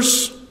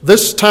neighbors,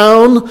 this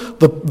town,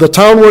 the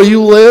town where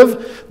you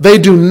live, they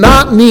do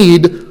not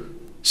need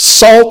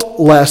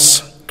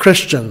saltless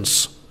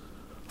Christians,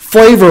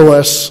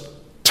 flavorless,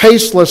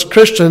 tasteless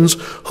Christians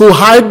who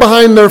hide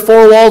behind their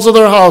four walls of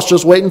their house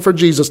just waiting for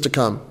Jesus to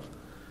come.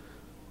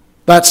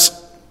 That's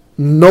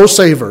no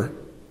savor.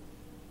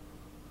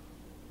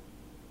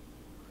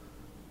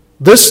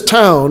 This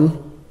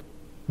town,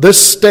 this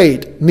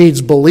state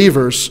needs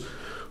believers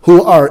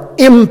who are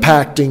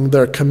impacting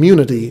their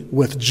community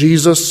with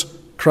Jesus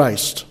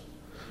Christ.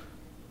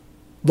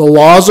 The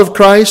laws of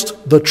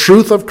Christ, the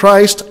truth of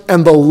Christ,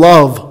 and the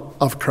love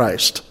of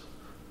Christ.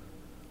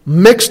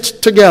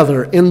 Mixed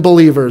together in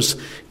believers,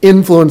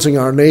 influencing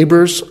our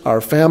neighbors, our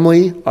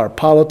family, our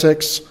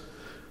politics,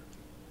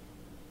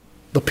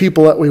 the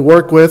people that we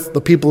work with,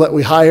 the people that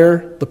we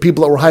hire, the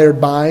people that we're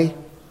hired by.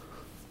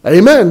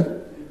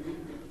 Amen.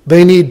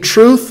 They need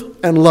truth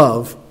and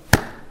love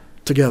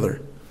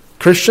together.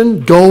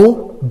 Christian,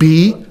 go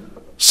be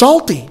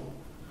salty.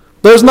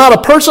 There's not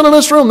a person in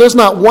this room, there's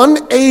not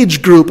one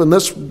age group in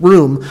this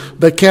room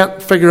that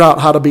can't figure out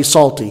how to be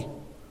salty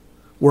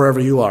wherever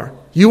you are.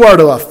 You are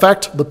to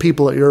affect the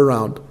people that you're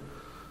around.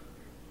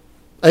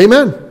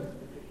 Amen.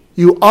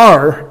 You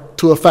are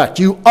to affect.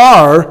 You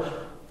are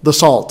the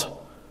salt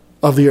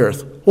of the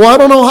earth. Well, I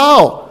don't know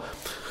how.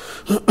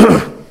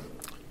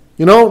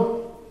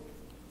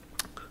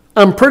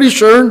 I'm pretty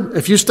sure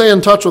if you stay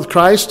in touch with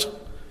Christ,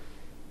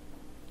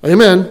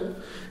 amen,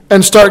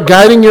 and start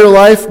guiding your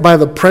life by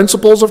the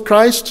principles of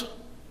Christ,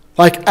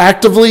 like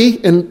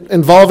actively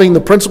involving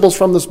the principles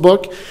from this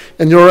book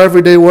in your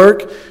everyday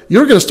work,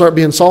 you're going to start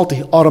being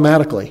salty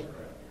automatically.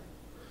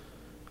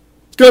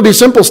 It's going to be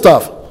simple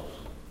stuff.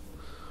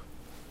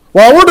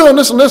 Well, we're doing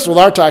this and this with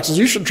our taxes.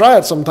 You should try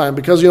it sometime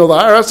because, the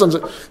IRS says,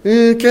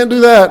 you can't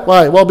do that.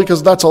 Why? Well,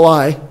 because that's a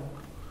lie.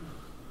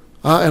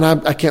 And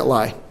I can't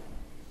lie.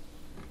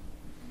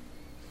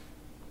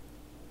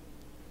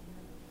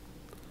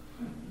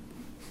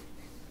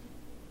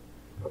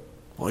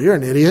 Well, you're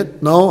an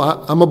idiot. No,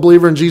 I'm a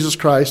believer in Jesus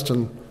Christ,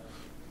 and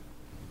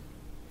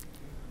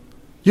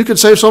you could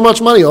save so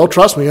much money. Oh,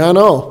 trust me, I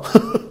know.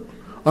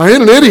 I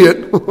ain't an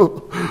idiot.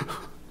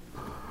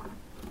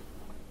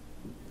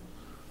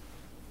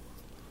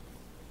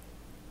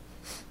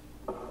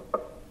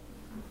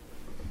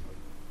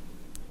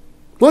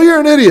 Well, you're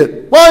an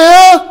idiot. Well,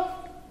 yeah?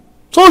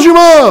 So's your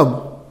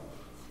mom.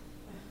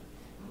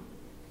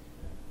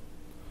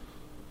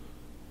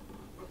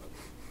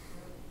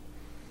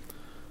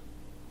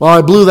 Well,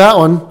 I blew that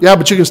one. Yeah,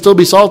 but you can still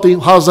be salty.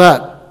 How's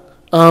that?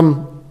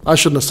 I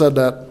shouldn't have said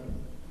that.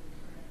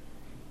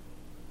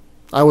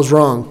 I was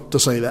wrong to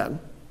say that.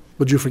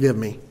 Would you forgive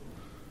me?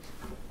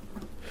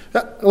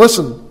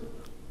 Listen,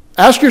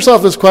 ask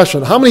yourself this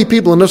question. How many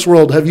people in this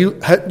world have you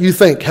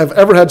think have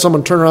ever had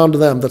someone turn around to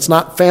them that's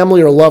not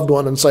family or loved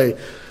one and say,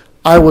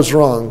 I was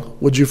wrong.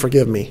 Would you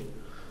forgive me?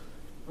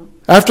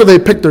 After they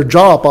pick their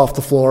jaw up off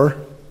the floor,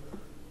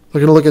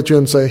 they're going to look at you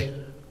and say,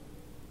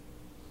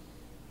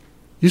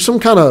 you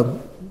some kind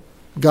of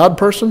God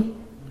person?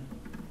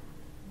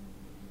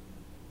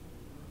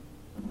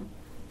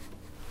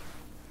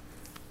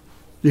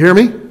 You hear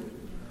me?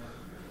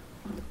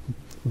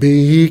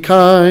 Be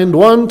kind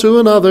one to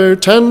another,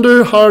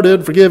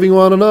 tender-hearted, forgiving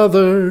one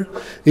another,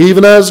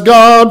 even as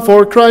God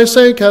for Christ's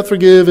sake hath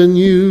forgiven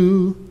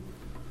you.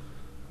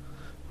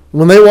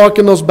 When they walk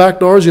in those back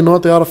doors, you know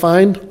what they ought to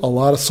find? A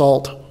lot of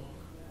salt.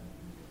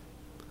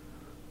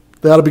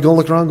 They ought to be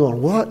looking around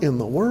going, what in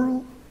the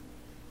world?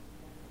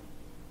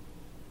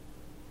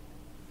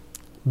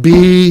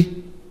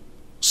 Be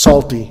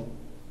salty.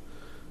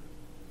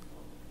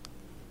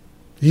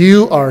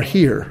 You are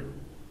here.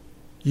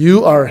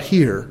 You are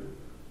here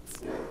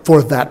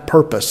for that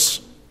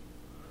purpose.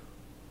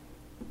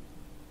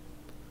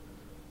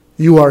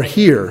 You are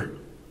here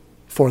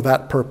for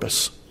that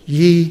purpose.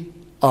 Ye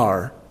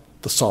are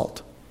the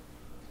salt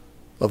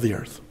of the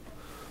earth.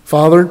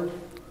 Father,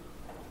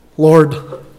 Lord,